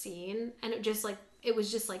first scene. And it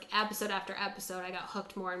was just like episode after episode, I got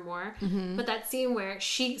hooked more and more. Mm-hmm. But that scene where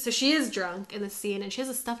she is drunk in the scene and she has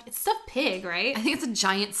a stuffed pig, right? I think it's a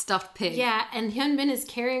giant stuffed pig. Yeah. And Hyunbin is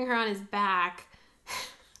carrying her on his back.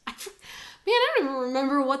 Man, I don't even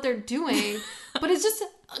remember what they're doing, but it's just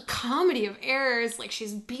a comedy of errors. Like,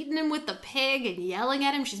 she's beating him with the pig and yelling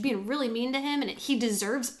at him. She's being really mean to him, and he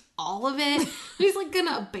deserves all of it. He's like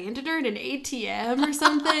gonna abandon her in an ATM or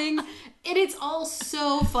something. And it's all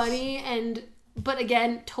so funny, but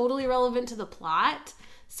again, totally relevant to the plot,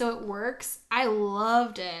 so it works. I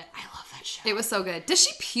loved it. I love that show. It was so good. Does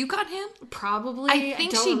she puke on him? Probably. I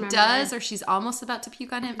think she does, or she's almost about to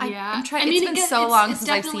puke on him. Yeah. I'm trying. It's been so long since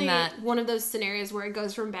I've seen that. One of those scenarios where it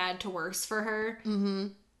goes from bad to worse for her. Mm-hmm.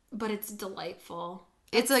 But it's delightful.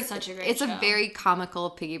 It's like such a great show. A very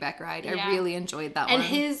comical piggyback ride. Yeah. I really enjoyed that one.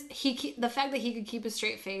 And the fact that he could keep a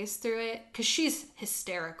straight face through it, because she's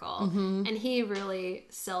hysterical, and he really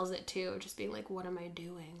sells it too, just being like, "What am I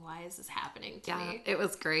doing? Why is this happening to me?" It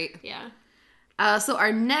was great. Yeah. So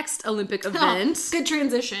our next Olympic event. Good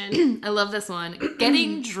transition. I love this one.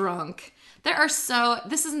 Getting drunk.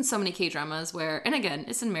 This is in so many K-dramas where, and again,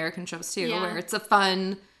 it's in American shows too, where it's a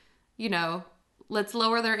fun, let's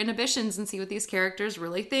lower their inhibitions and see what these characters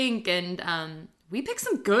really think. And we picked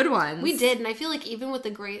some good ones. We did, and I feel like even with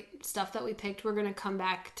the great stuff that we picked, we're going to come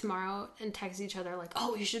back tomorrow and text each other like,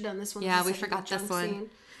 oh, you should have done this one. Yeah, we forgot this one.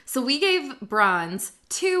 So we gave bronze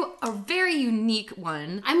to a very unique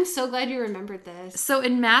one. I'm so glad you remembered this. So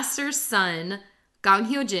in Master's Sun, Gong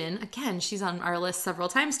Hyo-jin, again, she's on our list several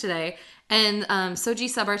times today, and Soji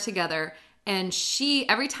Sub are together, and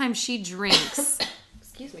every time she drinks...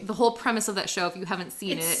 Excuse me. The whole premise of that show, if you haven't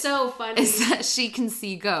seen it's so funny, is that she can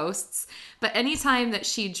see ghosts. But anytime that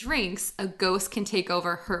she drinks, a ghost can take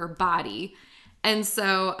over her body. And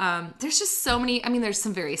so there's just so many. I mean, there's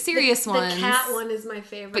some very serious ones. The cat one is my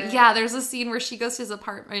favorite. But yeah, there's a scene where she goes to his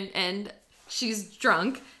apartment and she's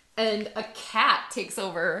drunk. And a cat takes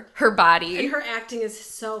over her body. And her acting is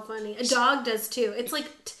so funny. A dog does too. It's like...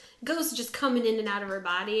 ghosts just coming in and out of her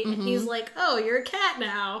body, and he's like, "Oh, you're a cat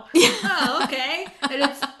now." Yeah. Oh, okay.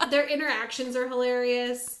 And their interactions are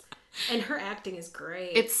hilarious, and her acting is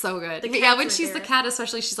great. It's so good. Yeah, when she's the cat,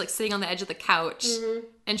 especially, she's like sitting on the edge of the couch,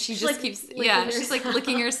 and she just like keeps she's like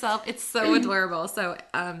licking herself. It's so adorable. So,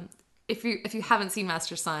 if you haven't seen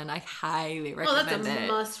Master Sun, I highly recommend it. Oh, that's a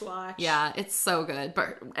must watch. Yeah, it's so good.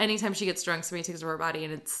 But anytime she gets drunk, somebody takes over her body,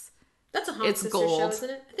 and that's a Hong Sister show, isn't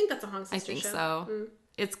it? I think that's a Hong Sister show. I think so.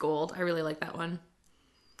 It's gold. I really like that one.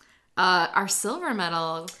 Our silver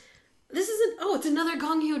medal. This isn't... Oh, it's another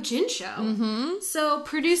Gong Hyo-jin show. Mm-hmm. So,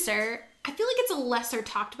 producer... I feel like it's a lesser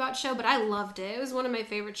talked about show, but I loved it. It was one of my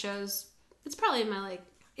favorite shows. It's probably in my,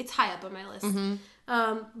 it's high up on my list.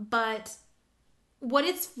 Mm-hmm. But what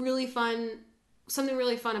it's really fun... Something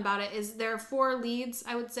really fun about it is there are 4 leads,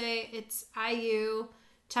 I would say. It's IU,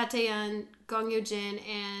 Cha Tae-yeon, Gong Hyo-jin,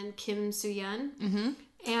 and Kim Soo-hyun. Mm-hmm.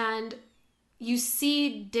 And... you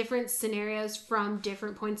see different scenarios from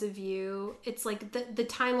different points of view. It's like the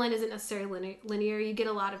timeline isn't necessarily linear. You get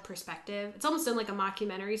a lot of perspective. It's almost in like a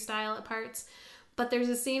mockumentary style at parts. But there's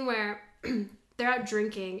a scene where they're out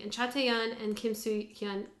drinking and Cha Tae-yeon and Kim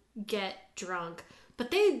Soo-hyun get drunk.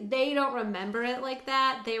 But they don't remember it like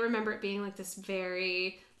that. They remember it being like this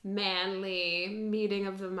very manly meeting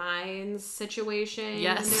of the minds situation.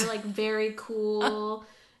 Yes. And they're like very cool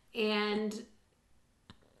and...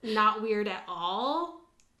 not weird at all.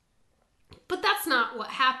 But that's not what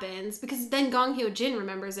happens, because then Gong Hyo-jin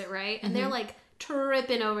remembers it, right? And they're like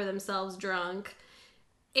tripping over themselves drunk.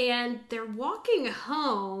 And they're walking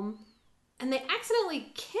home and they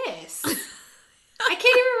accidentally kiss. I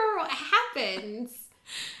can't even remember what happens.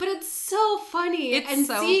 But it's so funny. It's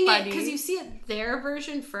so funny. Because you see it their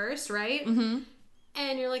version first, right? Mm-hmm.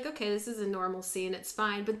 And you're like, okay, this is a normal scene. It's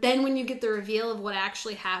fine. But then when you get the reveal of what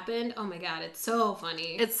actually happened, oh my God, it's so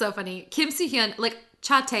funny. It's so funny. Kim Soo-hyun,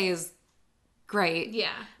 Cha Tae is great.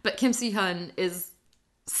 Yeah. But Kim Soo-hyun is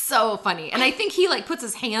so funny. And I think he puts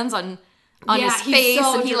his hands on his face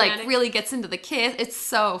and he dramatic. Really gets into the kiss. It's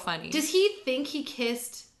so funny. Does he think he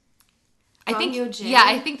kissed Gong Hyo-jin? Yeah,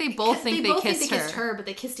 I think they both think they kissed her, but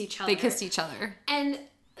they kissed each other. They kissed each other. And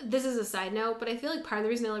this is a side note, but I feel like part of the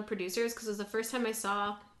reason I love producers because it was the first time I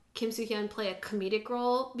saw Kim Soo-hyun play a comedic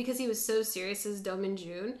role because he was so serious as Do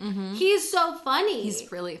Min-jun. Mm-hmm. He is so funny.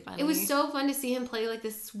 He's really funny. It was so fun to see him play like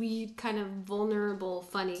this sweet, kind of vulnerable,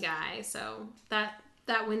 funny guy. So that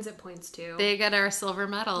wins at too. They get our silver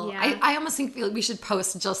medal. Yeah. I almost think we should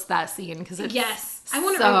post just that scene because it's I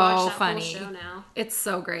want to rewatch that funny. Whole show now. It's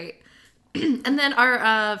so great. And then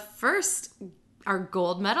our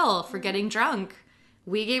gold medal for getting drunk.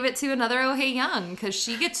 We gave it to another Oh Hae-young because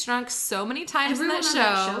she gets drunk so many times in that show. Everyone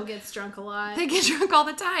on that show gets drunk a lot. They get drunk all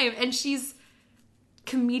the time. And she's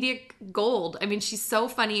comedic gold. I mean, she's so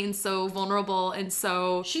funny and so vulnerable and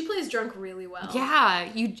so... She plays drunk really well.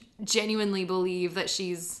 Yeah. You genuinely believe that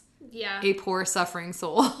she's a poor, suffering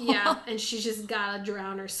soul. Yeah. And she's just gotta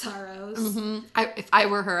drown her sorrows. Mm-hmm. If I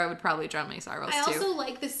were her, I would probably drown my sorrows, too. I also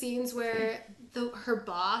like the scenes where her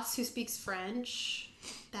boss, who speaks French...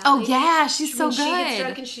 yeah, she's so good. She gets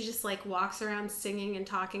drunk and she just walks around singing and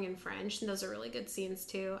talking in French, and those are really good scenes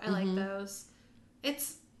too. I like those.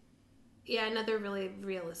 It's another really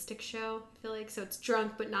realistic show. I feel like so it's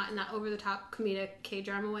drunk, but not in that over the top comedic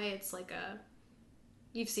K-drama way. It's like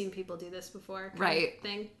you've seen people do this before, right?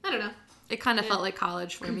 Thing. I don't know. It kind of felt like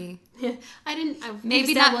college for me. I didn't.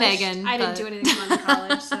 Maybe not Megan. I didn't do anything fun in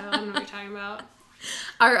college, so I don't know what you're talking about.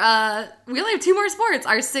 We only have 2 more sports.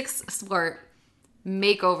 Our 6th sport.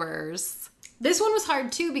 Makeovers. This one was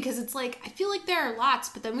hard too because it's I feel like there are lots,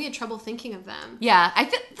 but then we had trouble thinking of them. Yeah,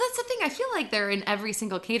 that's the thing. I feel like they're in every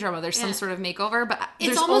single K-drama. There's some sort of makeover, but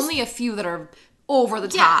there's only a few that are over the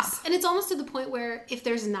top. And it's almost to the point where if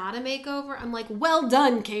there's not a makeover, I'm like, well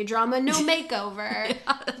done, K-drama, no makeover.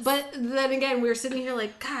 Yes. But then again, we were sitting here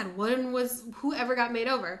like, God, whoever got made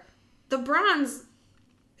over? The bronze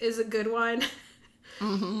is a good one.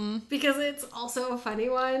 because it's also a funny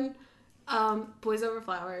one. Boys Over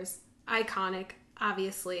Flowers, iconic,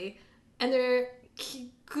 obviously. And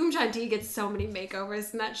Goom Jang-dee gets so many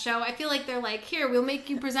makeovers in that show. I feel like they're like, here, we'll make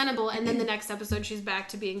you presentable. And then the next episode, she's back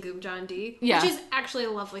to being Goom Jang-dee. Yeah. Which is actually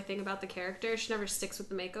a lovely thing about the character. She never sticks with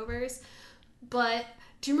the makeovers. But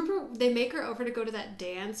do you remember they make her over to go to that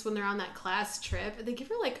dance when they're on that class trip? And they give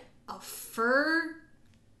her like a fur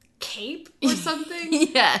cape or something?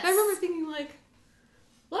 Yes. And I remember thinking like,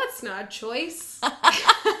 well, that's not a choice.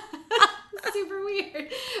 Super weird.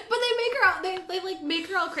 But they make her out, they like make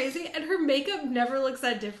her all crazy, and her makeup never looks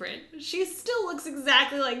that different. She still looks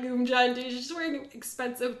exactly like Goom Jang-dee. She's just wearing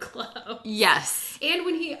expensive clothes. Yes. And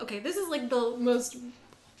when this is like the most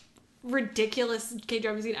ridiculous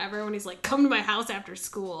K-drama scene ever, when he's like, come to my house after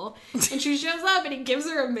school. And she shows up and he gives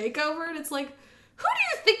her a makeover, and it's like, who do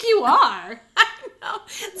you think you are? I know.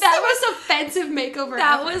 That was offensive makeover.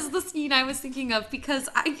 That was the scene I was thinking of, because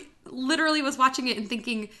I literally was watching it and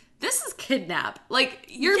thinking, this is kidnap. Like,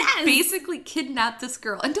 you're basically kidnapped this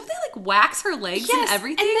girl. And don't they, like, wax her legs and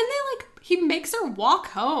everything? And then he makes her walk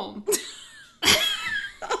home.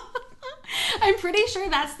 I'm pretty sure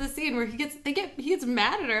that's the scene where he gets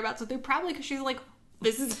mad at her about something, probably because she's like,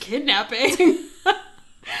 this is kidnapping.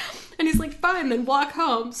 And he's like, fine, then walk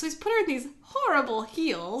home. So he's put her in these horrible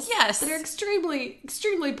heels. Yes. That are extremely,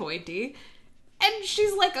 extremely pointy. And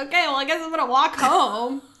she's like, okay, well, I guess I'm going to walk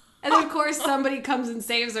home. And then, of course, somebody comes and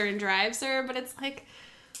saves her and drives her. But it's like,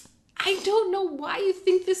 I don't know why you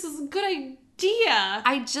think this is a good idea.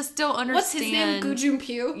 I just don't understand. What's his name? Goo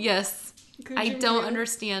Jun-pyo? Yes. I don't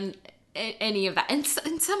understand any of that. And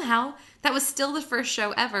somehow, that was still the first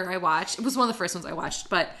show ever I watched. It was one of the first ones I watched,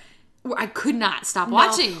 but I could not stop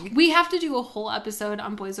watching. We have to do a whole episode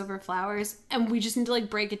on Boys Over Flowers, and we just need to,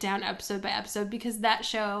 like, break it down episode by episode, because that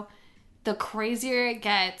show, the crazier it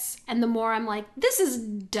gets, and the more I'm like, this is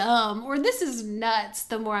dumb, or this is nuts,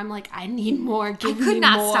 the more I'm like, I need more, give me more. I could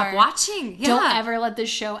not stop watching. Yeah. Don't ever let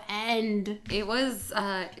this show end. It was,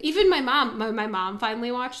 even my mom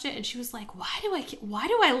finally watched it, and she was like, why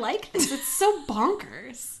do I like this? It's so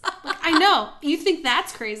bonkers. Like, I know, you think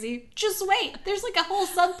that's crazy. Just wait. There's like a whole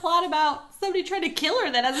subplot about somebody trying to kill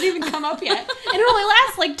her that hasn't even come up yet. And it only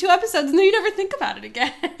lasts like 2 episodes, and then you never think about it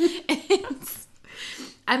again.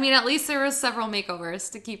 I mean, at least there were several makeovers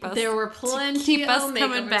to keep us. There were plenty to keep us of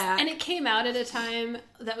coming back, and it came out at a time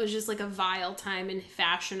that was just like a vile time in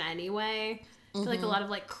fashion anyway. I feel like a lot of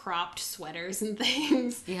like cropped sweaters and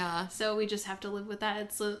things. Yeah. So we just have to live with that.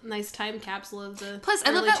 It's a nice time capsule of the Plus,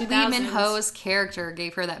 I love that Lee Min-ho's character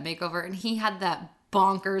gave her that makeover, and he had that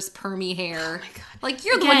bonkers permy hair. Oh my god! Like,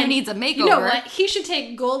 you're the one who needs a makeover. You know what? He should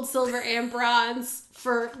take gold, silver, and bronze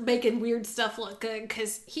for making weird stuff look good,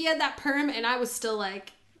 because he had that perm, and I was still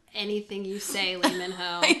like, anything you say, Lee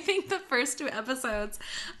Min-ho. I think the first 2 episodes,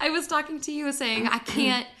 I was talking to you saying, I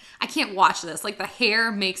can't watch this. Like, the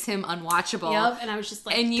hair makes him unwatchable. Yep, and I was just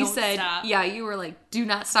like, and you said, stop. Yeah, you were like, do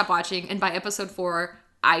not stop watching. And by episode 4,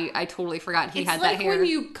 I totally forgot he had that hair. It's like when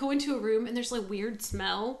you go into a room and there's like weird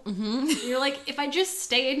smell. Mm-hmm. You're like, if I just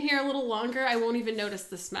stay in here a little longer, I won't even notice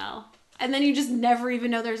the smell. And then you just never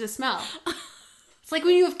even know there's a smell. It's like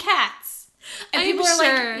when you have cats. And people are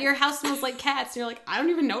like, your house smells like cats. And you're like, I don't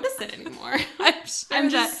even notice it anymore. I'm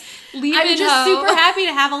just super happy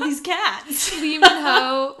to have all these cats. Lee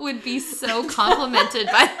Min-ho would be so complimented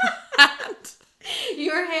by that.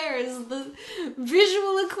 Your hair is the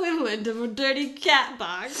visual equivalent of a dirty cat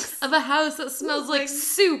box. Of a house that smells like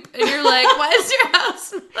soup. And you're like, why does your house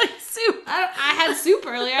smell like soup? I had soup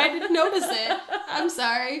earlier. I didn't notice it. I'm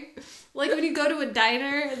sorry. Like when you go to a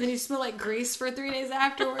diner and then you smell like grease for 3 days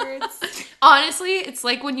afterwards. Honestly, it's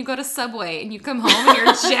like when you go to Subway and you come home and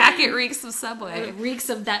your jacket reeks of Subway. It reeks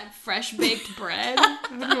of that fresh baked bread. I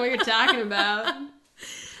don't know what you're talking about.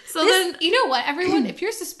 So then, you know what, everyone? If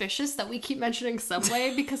you're suspicious that we keep mentioning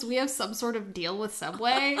Subway because we have some sort of deal with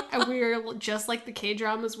Subway and we're just like the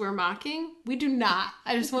K-dramas we're mocking, we do not.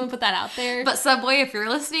 I just want to put that out there. But Subway, if you're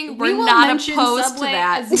listening, we're not opposed Subway to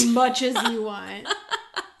that. As much as you want.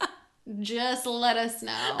 Just let us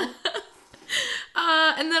know.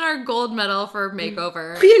 And then our gold medal for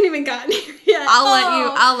makeover. We haven't even gotten here yet.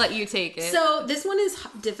 I'll let you take it. So this one is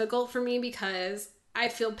difficult for me because I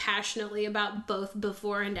feel passionately about both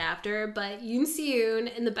before and after, but Yoon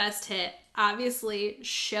Se-yoon in The Best Hit obviously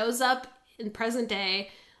shows up in present day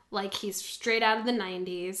like he's straight out of the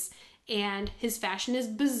 90s, and his fashion is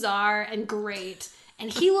bizarre and great,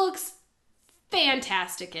 and he looks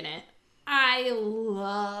fantastic in it. I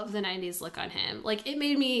love the 90s look on him. Like, it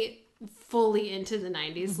made me fully into the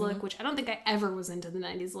 90s look, which I don't think I ever was into the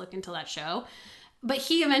 90s look until that show. But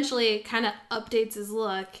he eventually kind of updates his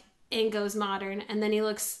look and goes modern, and then he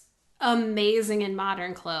looks amazing in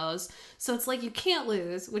modern clothes. So it's like you can't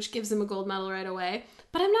lose, which gives him a gold medal right away.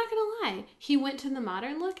 But I'm not gonna lie, he went to the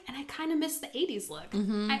modern look, and I kind of missed the 80s look.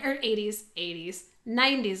 Or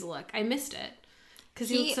 90s look. I missed it. Because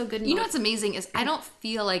he looked so good in You know what's amazing is I don't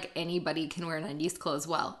feel like anybody can wear 90s clothes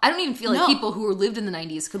well. I don't even feel like people who lived in the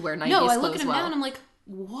 90s could wear 90s clothes well. No, I look at him now and I'm like,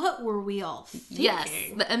 what were we all thinking? Yes,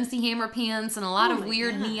 the MC Hammer pants and a lot of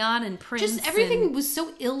weird neon and prints. Just everything was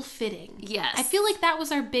so ill-fitting. Yes. I feel like that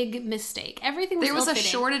was our big mistake. Everything was ill-fitting. There was a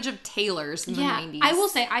shortage of tailors in the 90s. I will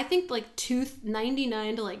say, I think like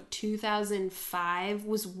 99 to like 2005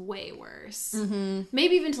 was way worse.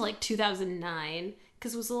 Maybe even to like 2009,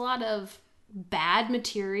 because it was a lot of bad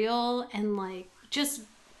material and like just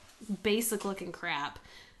basic looking crap.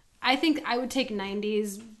 I think I would take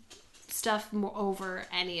 90s stuff more over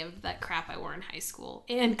any of that crap I wore in high school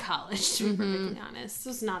and college, to be perfectly honest. It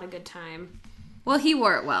was not a good time. Well, he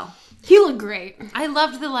wore it well. He looked great. I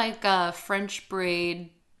loved the like French braid.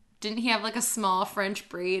 Didn't he have like a small French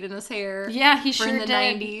braid in his hair? Yeah, he sure in the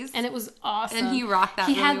did. 90s. And it was awesome. And he rocked that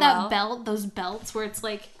He really had that well. belt, those belts where it's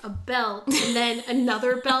like a belt and then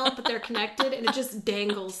another belt, but they're connected and it just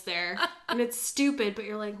dangles there. And it's stupid, but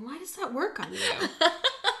you're like, why does that work on you?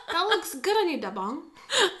 That looks good on you, Dabong.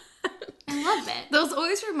 I love it. Those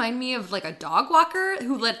always remind me of like a dog walker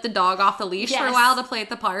who let the dog off the leash for a while to play at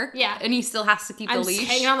the park. Yeah. And he still has to keep the I'm leash.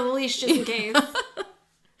 hanging on to the leash just in case.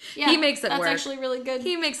 Yeah, he makes it that's work. That's actually really good.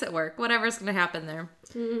 He makes it work. Whatever's going to happen there.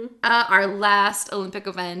 Our last Olympic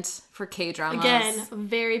event for K-dramas. Again, a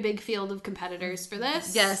very big field of competitors for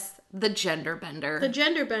this. Yes, the gender bender. The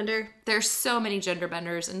gender bender. There's so many gender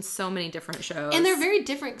benders in so many different shows. And they're very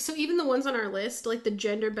different. So even the ones on our list, like the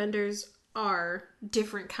gender benders are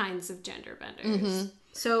different kinds of gender benders.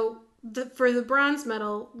 So for the bronze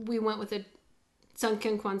medal, we went with a Sung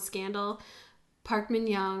Kyung Kwon scandal. Park Min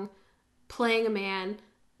Young playing a man.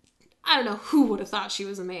 I don't know who would have thought she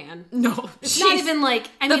was a man. No. It's not even like,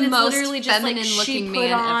 I mean, it's literally just like she looking put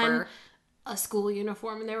man on ever. a school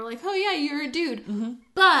uniform and they were like, oh yeah, you're a dude.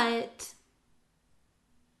 But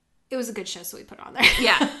it was a good show, so we put it on there.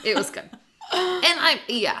 Yeah, it was good.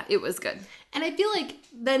 It was good. And I feel like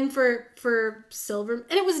then for silver,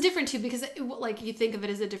 and it was different too because like you think of it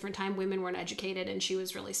as a different time. Women weren't educated, and she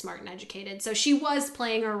was really smart and educated, so she was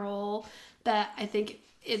playing a role that I think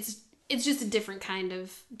it's just a different kind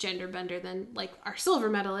of gender bender than like our silver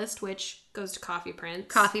medalist, which goes to Coffee Prince.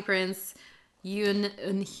 Coffee Prince, Yoon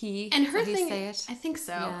Eun-hee. And her thing, say it? I think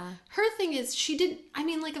so. Yeah. Her thing is she didn't, I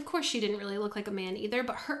mean, like, of course she didn't really look like a man either,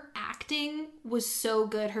 but her acting was so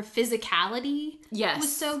good. Her physicality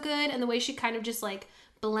was so good. And the way she kind of just like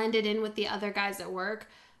blended in with the other guys at work.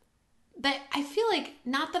 That I feel like,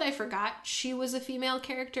 not that I forgot she was a female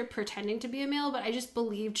character pretending to be a male, but I just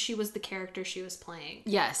believed she was the character she was playing.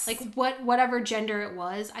 Yes. Like whatever gender it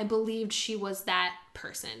was, I believed she was that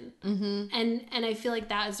person. And I feel like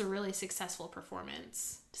that is a really successful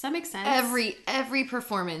performance. Does that make sense? Every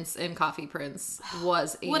performance in Coffee Prince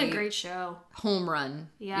was what a great show. Home run.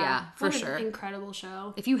 Yeah, for what sure. An incredible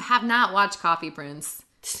show. If you have not watched Coffee Prince,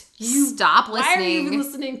 stop listening. Why are you even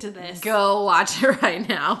listening to this? Go watch it right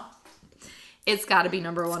now. It's got to be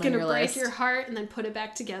number one on your list. It's going to break your heart and then put it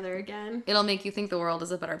back together again. It'll make you think the world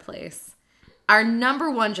is a better place. Our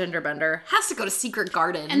number one gender bender has to go to Secret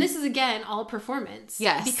Garden. And this is, again, all performance.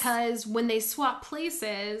 Yes. Because when they swap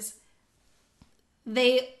places,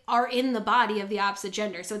 they are in the body of the opposite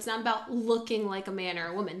gender. So it's not about looking like a man or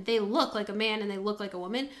a woman. They look like a man and they look like a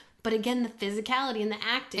woman. But again, the physicality and the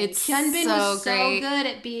acting. Hyunbin was so good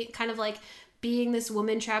at being kind of like being this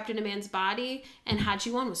woman trapped in a man's body, and Ha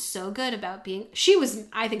Ji-won was so good about being.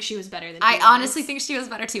 I think she was better than. I honestly think she was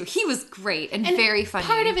better too. He was great and very funny.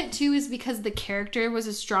 Part of it too is because the character was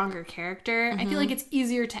a stronger character. I feel like it's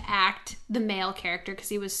easier to act the male character because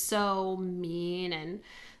he was so mean and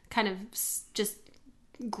kind of just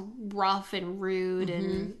rough and rude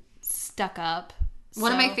and stuck up.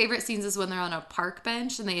 One of my favorite scenes is when they're on a park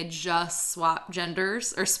bench and they had just swapped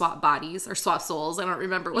genders or swapped bodies or swapped souls. I don't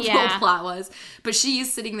remember what the whole plot was. But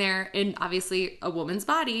she's sitting there in obviously a woman's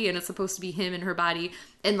body and it's supposed to be him in her body.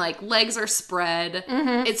 And like legs are spread.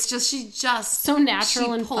 It's just, she just so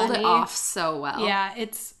natural and pulled funny. It off so well. Yeah,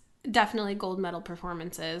 it's definitely gold medal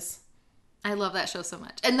performances. I love that show so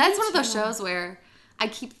much. And that's one of those shows where I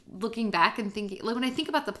keep looking back and thinking, like when I think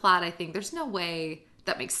about the plot, I think there's no way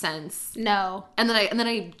that makes sense. No. And then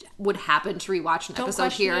I would happen to rewatch an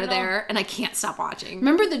episode here or there, and I can't stop watching.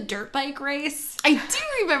 Remember the dirt bike race? I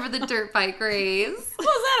do remember the dirt bike race. What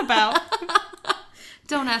was that about?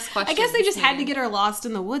 Don't ask questions. I guess they just had to get her lost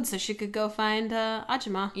in the woods so she could go find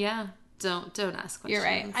Ajima. Yeah. Don't ask questions. You're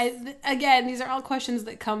right. Again, these are all questions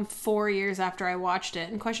that come 4 years after I watched it,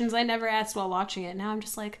 and questions I never asked while watching it. Now I'm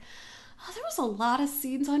just like, oh, there was a lot of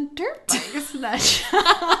scenes on dirt bikes in that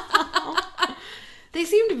show. They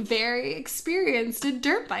seemed very experienced in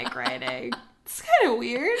dirt bike riding. It's kind of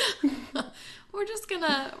weird. We're just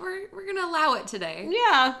gonna we're gonna allow it today.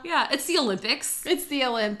 Yeah, It's the Olympics. it's the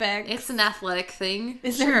Olympics. It's an athletic thing.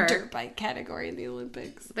 Is there a dirt bike category in the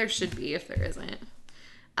Olympics? There should be if there isn't.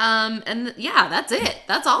 That's it.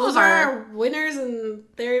 That's all Those of are our winners, and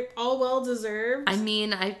they're all well deserved. I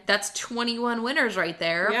mean, that's 21 winners right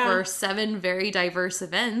there for 7 very diverse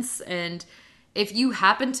events. And if you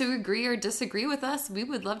happen to agree or disagree with us, we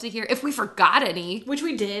would love to hear if we forgot any. Which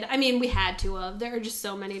we did. I mean, we had to have. There are just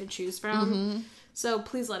so many to choose from. So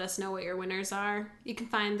please let us know what your winners are. You can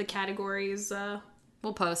find the categories.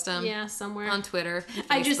 We'll post them. Yeah, somewhere. On Twitter.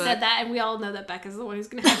 I just said that, and we all know that Becca's the one who's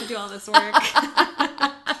going to have to do all this work.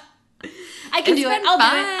 I can do it.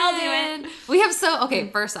 I'll do it. We have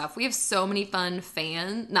first off, we have so many fun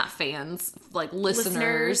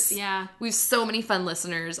listeners. Yeah. We have so many fun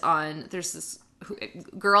listeners there's this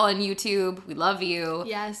girl on YouTube. We love you.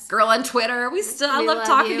 Yes. Girl on Twitter. I love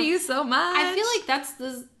talking to you so much. I feel like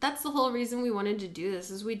that's the whole reason we wanted to do this,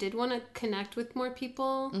 is we did want to connect with more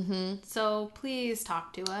people. Mm-hmm. So please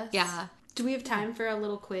talk to us. Yeah. Do we have time for a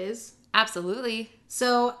little quiz? Absolutely.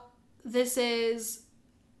 So this is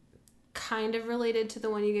kind of related to the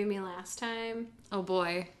one you gave me last time. Oh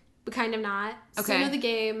boy. But kind of not. Okay. Sim of the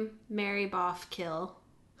game, marry, boff, kill.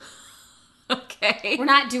 Okay. We're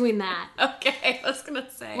not doing that. Okay, I was going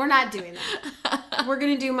to say. We're not doing that. We're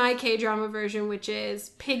going to do my K-drama version, which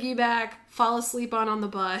is piggyback, fall asleep on the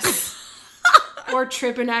bus, or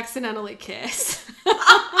trip and accidentally kiss.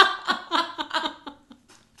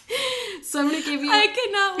 So I'm going to give you... I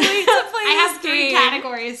cannot wait to play I have 3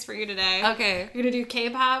 categories for you today. Okay. We're going to do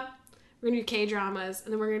K-pop, we're going to do K-dramas,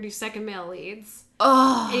 and then we're going to do second male leads.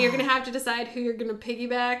 Oh. And you're going to have to decide who you're going to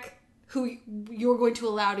piggyback, who you're going to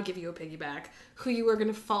allow to give you a piggyback, who you are going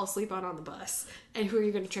to fall asleep on the bus, and who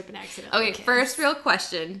you're going to trip and accidentally kiss. First real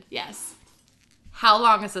question. Yes. How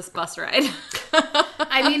long is this bus ride?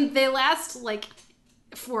 I mean, they last,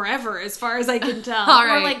 forever, as far as I can tell. All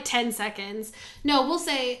right. Or, 10 seconds. No, we'll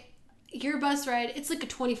say... Your bus ride, it's like a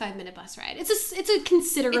 25-minute bus ride. It's a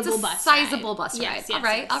considerable bus ride. It's a sizable bus ride. Yes, All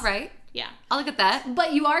right. Yeah. I'll look at that.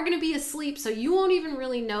 But you are going to be asleep, so you won't even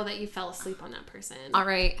really know that you fell asleep on that person. All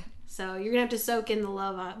right. So you're going to have to soak in the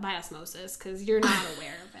love by osmosis, because you're not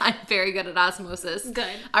aware of it. I'm very good at osmosis.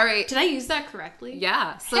 Good. All right. Did I use that correctly?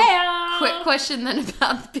 Yeah. So Hey-o! quick question then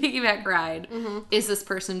about the piggyback ride. Mm-hmm. Is this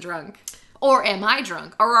person drunk? Or am I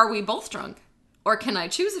drunk? Or are we both drunk? Or can I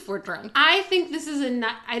choose if we're drunk? I think this is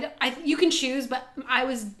you can choose, but I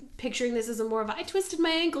was picturing this as a more of I twisted my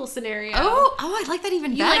ankle scenario. Oh, I like that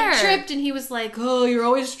even better. You tripped, and he was like, "Oh, you're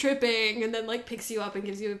always tripping," and then picks you up and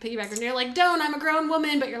gives you a piggyback, and you're like, "Don't, I'm a grown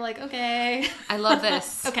woman," but you're like, "Okay." I love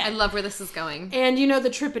this. Okay, I love where this is going. And the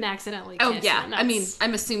trip and accidentally kiss. Oh yeah, I mean,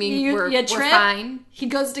 I'm assuming we're trip, fine. He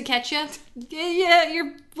goes to catch you. Yeah,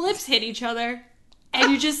 your lips hit each other. And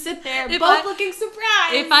you just sit there, both looking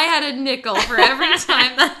surprised. If I had a nickel for every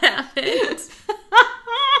time that happened.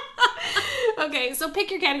 Okay, so pick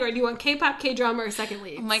your category. Do you want K-pop, K-drama, or second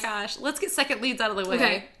leads? Oh my gosh. Let's get second leads out of the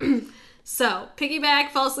way. Okay. So,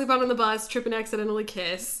 piggyback, fall asleep on the bus, trip and accidentally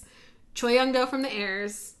kiss. Choi Young-do from The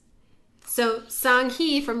Heirs. So,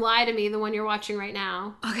 Sang-hee from Lie to Me, the one you're watching right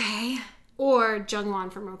now. Okay. Or Jungwon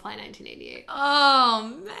from Reply 1988.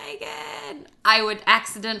 Oh, Megan. I would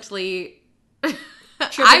accidentally...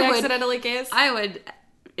 accidentally kiss? I would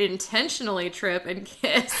intentionally trip and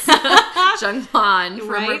kiss Jungwon from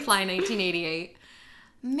Right? Reply 1988.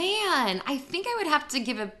 Man, I think I would have to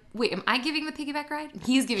give a... Wait, am I giving the piggyback ride?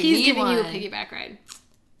 He's giving you one. a piggyback ride.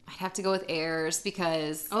 I'd have to go with Ayers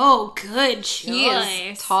because... Oh, good choice. He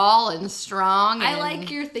is tall and strong. I and like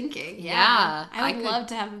your thinking. Yeah. I would love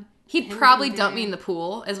to have... He'd probably dump me in the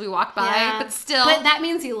pool as we walk by, but still... But that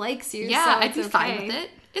means he likes you, yeah, so I'd be fine with it.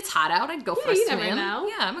 It's hot out. I'd go for a you swim. never know.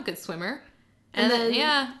 Yeah, I'm a good swimmer. And then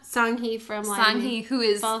yeah, Sang-hee from Lie to Me. Sang-hee, who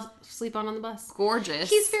is fall asleep on the bus. Gorgeous.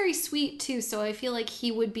 He's very sweet too, so I feel like he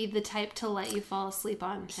would be the type to let you fall asleep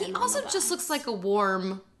on him. He also just looks like a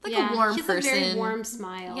warm, a warm he has person. a very warm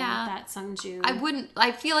smile. Yeah. That Sungju.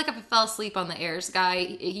 I feel like if I fell asleep on the Heirs guy,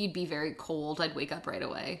 he'd be very cold. I'd wake up right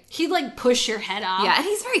away. He'd push your head off. Yeah, and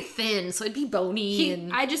he's very thin, so it'd be bony.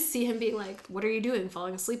 I just see him being like, "What are you doing,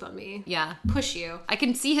 falling asleep on me?" Yeah, push you. I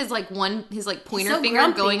can see his pointer so finger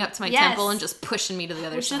grumpy. going up to my temple and just pushing me to the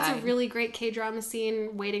other side. That's a really great K-drama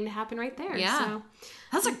scene waiting to happen right there. Yeah, so.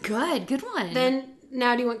 that's a good one. Then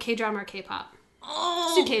now, do you want K-drama or K-pop?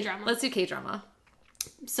 Oh, Let's do K-drama. Let's do K-drama.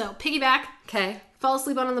 So, piggyback, Okay. fall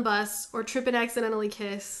asleep on the bus, or trip and accidentally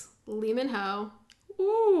kiss Lee Min-ho.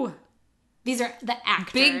 Ooh. These are the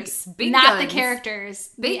actors. Big not guns. the characters.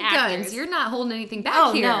 Big the actors. guns. You're not holding anything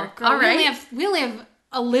back here. No, girl. All right. We only have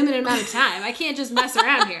a limited amount of time. I can't just mess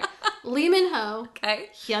around here. Lee Min-ho, Okay.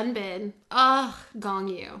 Hyun Bin, Ugh. Gong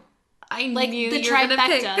Yoo. I Like knew the you were gonna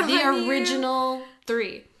pick trifecta, the Gong Yoo. original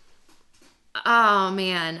 3. Oh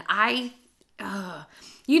man,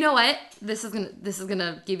 you know what? This is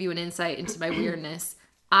gonna give you an insight into my weirdness.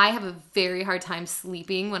 I have a very hard time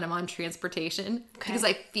sleeping when I'm on transportation because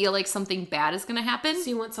I feel like something bad is gonna happen. So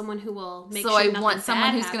you want someone who will make So sure I nothing want someone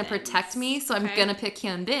bad who's gonna happens. protect me. So I'm gonna pick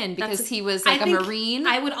Hyun Bin because he was I like a think Marine.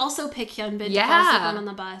 I would also pick Hyun Bin to fall asleep on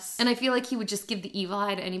the bus. And I feel like he would just give the evil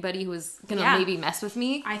eye to anybody who was gonna maybe mess with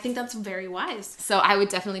me. I think that's very wise. So I would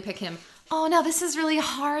definitely pick him. Oh no, this is really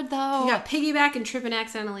hard though. You got piggyback and trip and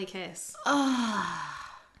accidentally kiss.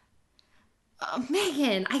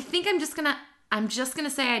 Megan, I think I'm just gonna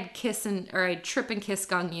say I'd trip and kiss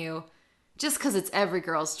Gong Yoo, just because it's every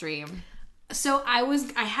girl's dream. So I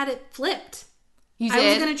had it flipped. You did? I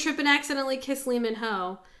was gonna trip and accidentally kiss Lee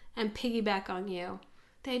Min-ho and piggyback on you.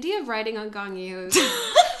 The idea of riding on Gong Yoo.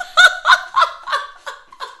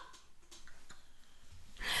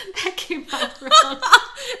 That came out wrong.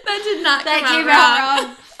 That did not That come came out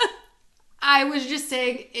wrong. I was just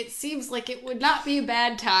saying, it seems like it would not be a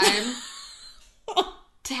bad time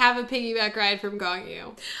to have a piggyback ride from Gong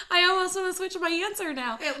Yoo. I almost want to switch my answer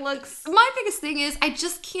now. It looks... My biggest thing is I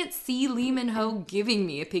just can't see Lee Min-ho giving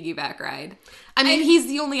me a piggyback ride. I mean, he's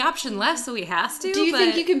the only option left, so he has to. Do you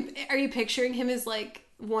think you can... Are you picturing him as, like,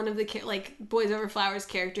 one of the, like, Boys Over Flowers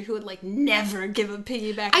character who would, like, never give a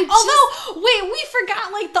piggyback? Although, wait, we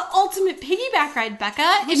forgot, like, the ultimate piggyback ride,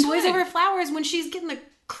 Becca, in Boys Over Flowers when she's getting the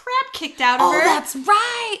crap kicked out of her. Oh, that's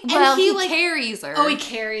right. And well, he, he like, carries her. Oh, he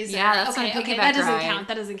carries her. Yeah, that's not a okay. piggyback That doesn't ride. count.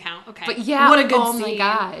 That doesn't count. Okay. But yeah, what a good oh scene. my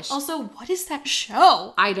gosh. Also, what is that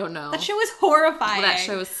show? I don't know. That show is horrifying. Well, that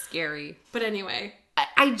show is scary. But anyway.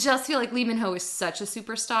 I just feel like Lee Min-ho is such a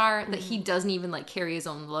superstar that he doesn't even like carry his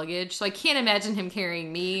own luggage. So I can't imagine him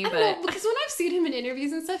carrying me. I don't know, because when I've seen him in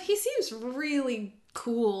interviews and stuff, he seems really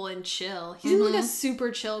cool and chill. He seems like a super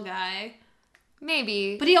chill guy.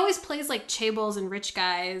 Maybe. But he always plays like chaebols and rich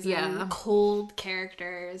guys Yeah. and cold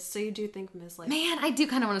characters. So you do think of him as like... Man, I do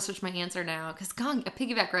kind of want to switch my answer now because a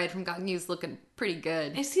piggyback ride from Gong Yoo's looking pretty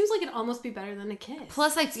good. It seems like it'd almost be better than a kiss.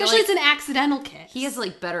 Plus, I feel Especially like it's an accidental kiss. he has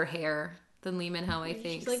like better hair than Lee Min-ho, I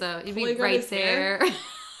think. like, So you'd pulling be on right his there. hair?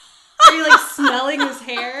 Are you like smelling his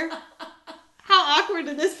hair? How awkward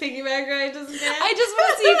did this piggyback ride just get? I just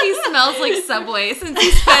want to see if he smells like Subway since he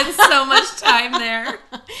spends so much time there.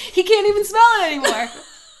 He can't even smell it anymore.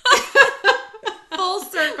 Full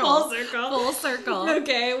circle. Full circle. Full circle.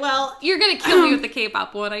 Okay, well, You're going to kill me with the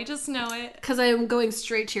K-pop one. I just know it. because I am going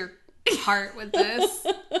straight to your heart with this.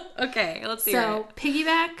 Okay, let's hear So, it.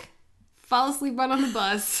 piggyback, fall asleep on the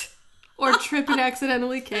bus, or trip and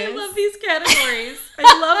accidentally kiss. I love these categories.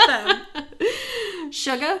 I love them.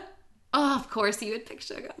 Suga, Oh, of course you would pick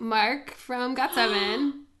Suga. Mark from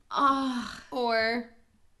GOT7, Oh. or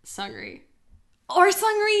Sungri. Or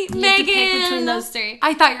Sungri. You Megan. have to pick between those three.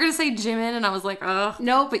 I thought you were going to say Jimin, and I was like, oh.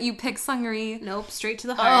 Nope. But you picked Sungri. Nope, straight to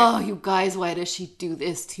the heart. Oh, you guys, why does she do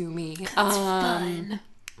this to me? It's fun.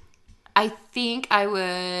 I think I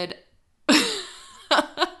would...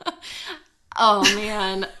 Oh,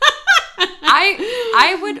 man.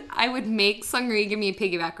 I would make Sungri give me a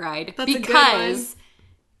piggyback ride. That's a good because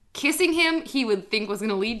kissing him, he would think was going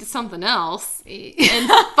to lead to something else. one.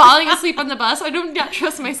 And falling asleep on the bus, I do not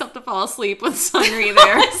trust myself to fall asleep with Sungri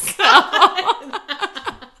there. So.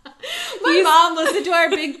 My mom listened to our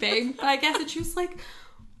Big Bang podcast and she was like,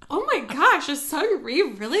 oh my gosh, is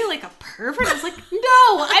Sungri really like a pervert? I was like, no,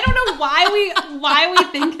 I don't know why we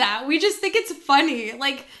think that. We just think it's funny.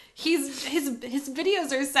 Like his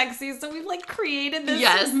videos are sexy, so we've like created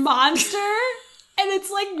this monster. And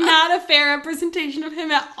it's like not a fair representation of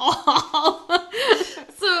him at all.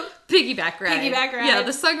 So piggyback ride. Piggyback ride. Yeah,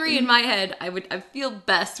 the Sungri in my head, I feel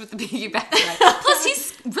best with the piggyback ride. Plus,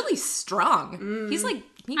 he's really strong. He's like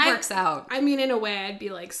he works out. I mean, in a way, I'd be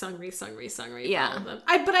like Sungri. Yeah. For all of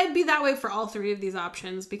them. But I'd be that way for all three of these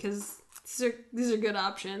options because these are good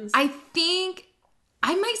options. I think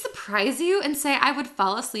I might surprise you and say I would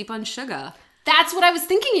fall asleep on Suga. That's what I was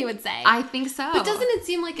thinking you would say. I think so. But doesn't it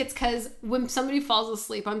seem like it's because when somebody falls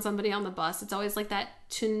asleep on somebody on the bus, it's always like that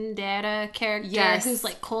tsundere character who's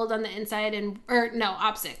like cold on the inside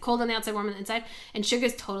cold on the outside, warm on the inside. And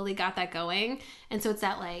Suga's totally got that going. And so it's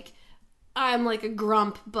that like, I'm like a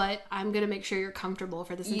grump, but I'm going to make sure you're comfortable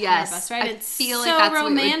for this entire bus ride. I it's feel so like that's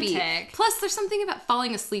romantic. what it would be. Plus, there's something about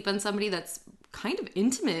falling asleep on somebody that's kind of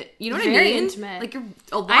intimate. You know what Very I mean? intimate. Like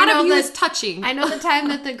a lot of you is touching. I know the time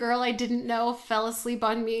that the girl I didn't know fell asleep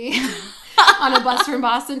on me on a bus from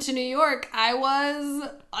Boston to New York. I was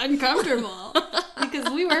uncomfortable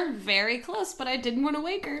because we were very close, but I didn't want to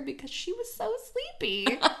wake her because she was so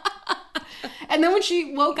sleepy. And then when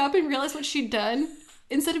she woke up and realized what she'd done,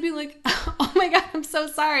 instead of being like, oh my God, I'm so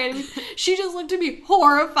sorry, I mean, she just looked at me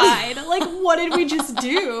horrified. Like, what did we just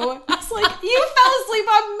do? It's like, you fell asleep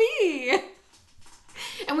on me.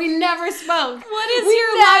 And we never spoke. What is we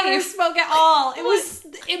your never life? spoke at all.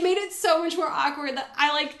 It made it so much more awkward that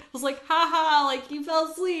I like was like, haha, like you fell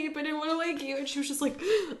asleep. I didn't want to wake you. And she was just like,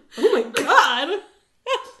 oh my God.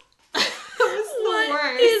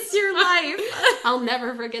 What is your life? I'll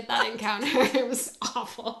never forget that encounter. It was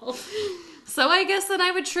awful. So I guess that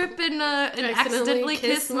I would trip and accidentally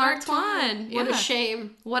kiss Mark Twain. What a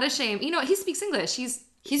shame. What a shame. You know, he speaks English. He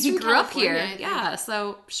from grew up here. California, I think. Yeah,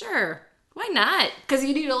 so sure. Why not? Because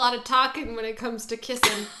you need a lot of talking when it comes to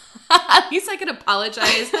kissing. At least I could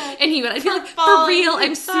apologize. And I'd be like, for real,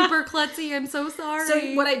 I'm super klutzy. I'm so sorry.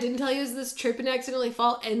 So what I didn't tell you is this trip and accidentally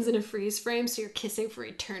fall ends in a freeze frame, so you're kissing for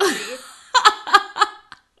eternity.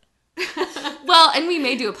 Well, and we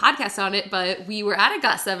may do a podcast on it, but we were at a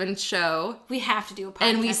Got7 show. We have to do a podcast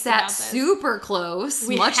and we sat about this. super close,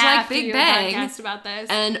 We much have like to Big do Bang. A podcast about this.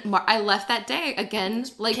 And I left that day again,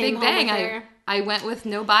 like Came Big home Bang. with her. I went with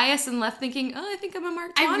no bias and left thinking, oh, I think I'm a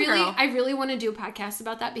Mark Twain girl. I really want to do a podcast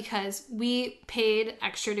about that because we paid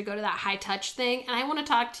extra to go to that high touch thing, and I want to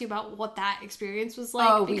talk to you about what that experience was like.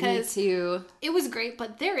 Oh, because we need to. It was great,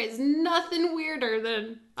 but there is nothing weirder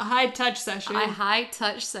than a high touch session. A high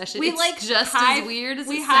touch session. We it's just as weird as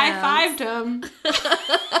we it high sounds. fived him.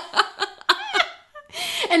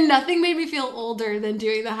 And nothing made me feel older than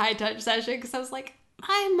doing the high touch session because I was like,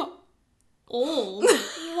 I'm old.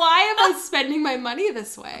 Why am I spending my money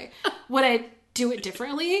this way? Would I do it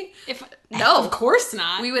differently? No, of course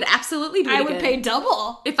not. We would absolutely do it I again. would pay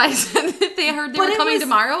double. If they heard they were coming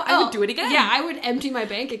tomorrow, I would do it again. Yeah, I would empty my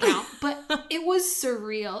bank account. But it was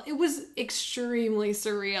surreal. It was extremely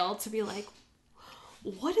surreal to be like,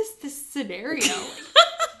 what is this scenario?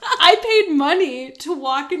 I paid money to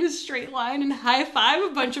walk in a straight line and high five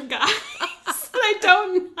a bunch of guys that I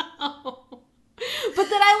don't know. But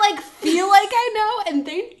then I feel like I know and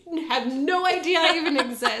they have no idea I even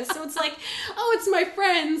exist. So it's like, oh, it's my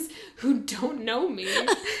friends who don't know me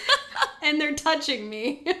and they're touching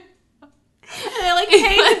me. And I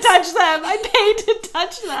paid to touch them. I paid to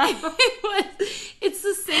touch them. It's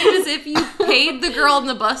the same as if you paid the girl on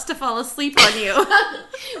the bus to fall asleep on you.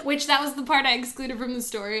 Which that was the part I excluded from the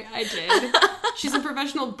story. I did. She's a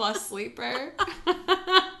professional bus sleeper.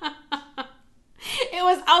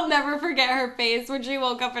 I'll never forget her face when she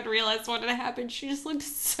woke up and realized what had happened. She just looked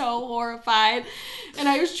so horrified. And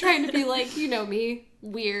I was trying to be like, you know me,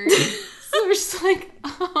 weird. So we're just like,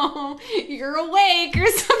 oh, you're awake or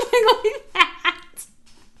something like that.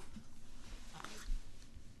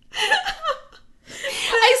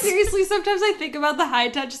 I seriously, sometimes I think about the high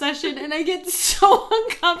touch session and I get so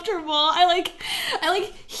uncomfortable. I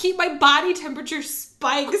my body temperature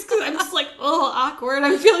spikes because I'm just like, oh, awkward.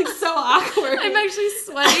 I'm feeling so awkward. I'm actually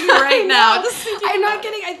sweating right now. I'm not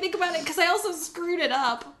kidding. I think about it because I also screwed it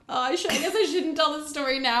up. Oh, I guess I shouldn't tell the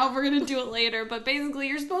story now. If we're gonna do it later. But basically,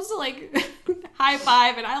 you're supposed to high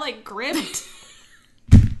five, and I gripped.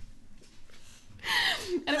 And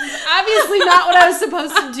it was obviously not what I was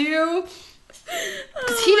supposed to do.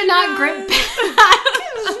 Because he did not grip back.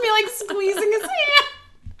 It was just me squeezing his hand.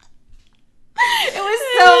 It was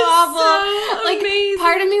so awful. So amazing.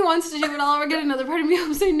 Part of me wants to do it all over again. Another part of me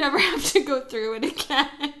hopes I never have to go through it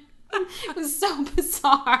again. It was so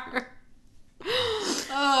bizarre.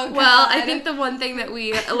 Oh, God. Well, I think the one thing that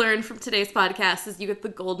we learned from today's podcast is you get the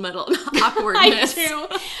gold medal in awkwardness. I do.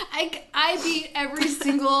 I beat every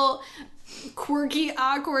single quirky,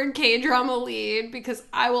 awkward K-drama lead because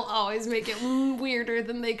I will always make it weirder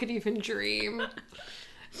than they could even dream.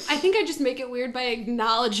 I think I just make it weird by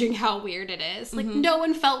acknowledging how weird it is. No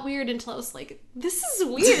one felt weird until I was like, this is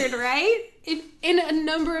weird, right? In a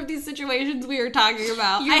number of these situations we were talking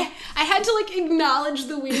about. I had to acknowledge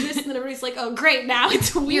the weirdness and then everybody's like, oh great, now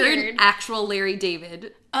it's weird. You're an actual Larry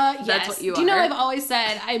David. Yes. That's what you are. Do you know I've always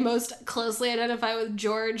said I most closely identify with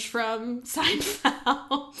George from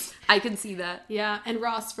Seinfeld. I can see that. Yeah, and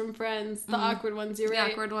Ross from Friends. The awkward ones, you're right.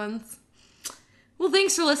 The awkward ones. Well,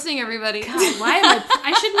 thanks for listening, everybody. God, why am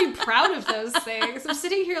I shouldn't be proud of those things. I'm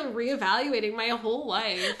sitting here reevaluating my whole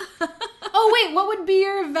life. Oh, wait, what would be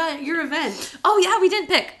your event? Oh, yeah, we didn't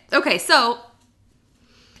pick. Okay, so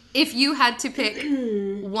if you had to pick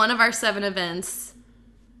one of our 7 events,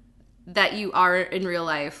 that you are in real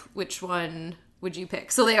life, which one would you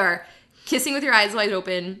pick? So they are kissing with your eyes wide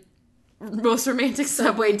open, most romantic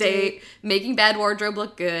subway date, making bad wardrobe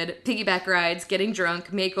look good, piggyback rides, getting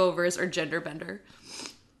drunk, makeovers, or gender bender.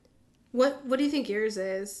 What do you think yours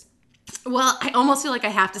is? Well, I almost feel like I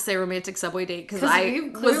have to say romantic subway date because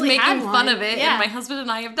I was making fun of it, and my husband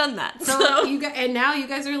and I have done that. So and now you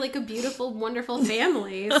guys are like a beautiful, wonderful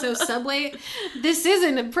family. So Subway, this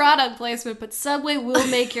isn't a product placement, but Subway will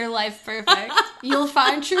make your life perfect. You'll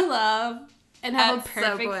find true love and have a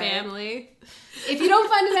perfect family. If you don't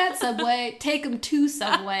find it at Subway, take them to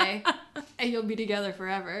Subway, and you'll be together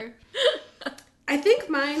forever. I think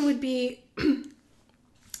mine would be...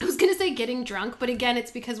 I was going to say getting drunk, but again, it's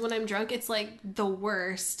because when I'm drunk, it's like the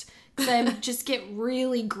worst. Because I just get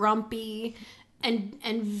really grumpy and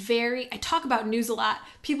I talk about news a lot.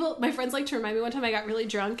 My friends like to remind me one time I got really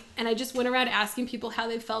drunk and I just went around asking people how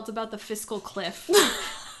they felt about the fiscal cliff.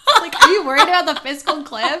 Like, are you worried about the fiscal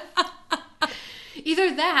cliff?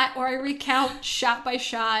 Either that or I recount shot by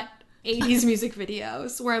shot 80s music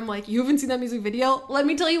videos where I'm like, you haven't seen that music video? Let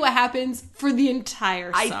me tell you what happens for the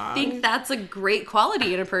entire song. I think that's a great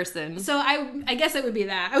quality in a person. So I guess it would be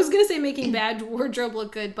that. I was going to say making bad wardrobe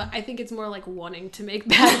look good, but I think it's more like wanting to make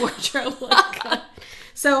bad wardrobe look good.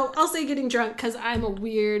 So I'll say getting drunk because I'm a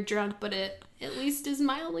weird drunk, but it at least is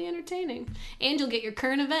mildly entertaining. And you'll get your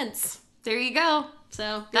current events. There you go.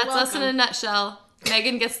 So that's welcome. Us in a nutshell.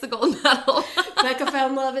 Megan gets the gold medal. Becca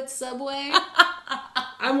found love at Subway.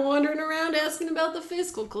 I'm wandering around asking about the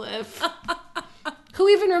fiscal cliff. Who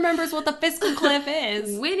even remembers what the fiscal cliff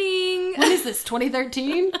is? Winning. When is this,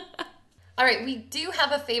 2013? All right, we do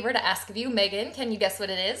have a favor to ask of you. Megan, can you guess what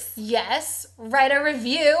it is? Yes, write a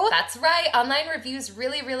review. That's right. Online reviews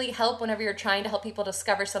really, really help whenever you're trying to help people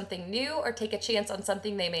discover something new or take a chance on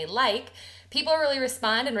something they may like. People really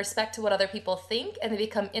respond and respect to what other people think, and they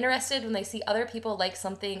become interested when they see other people like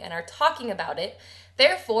something and are talking about it.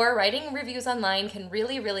 Therefore, writing reviews online can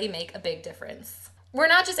really, really make a big difference. We're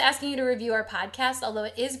not just asking you to review our podcast, although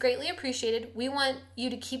it is greatly appreciated. We want you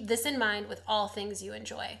to keep this in mind with all things you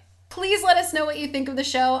enjoy. Please let us know what you think of the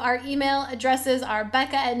show. Our email addresses are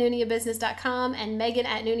becca@nooniabusiness.com and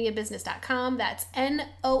megan@nooniabusiness.com. That's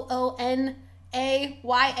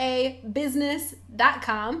NOONAYA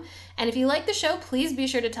business.com. And if you like the show, please be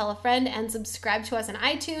sure to tell a friend and subscribe to us on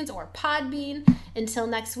iTunes or Podbean. Until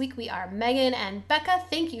next week, we are Megan and Becca.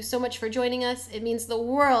 Thank you so much for joining us. It means the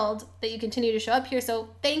world that you continue to show up here, so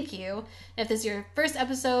thank you. If this is your first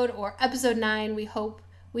episode or episode 9, we hope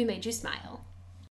we made you smile.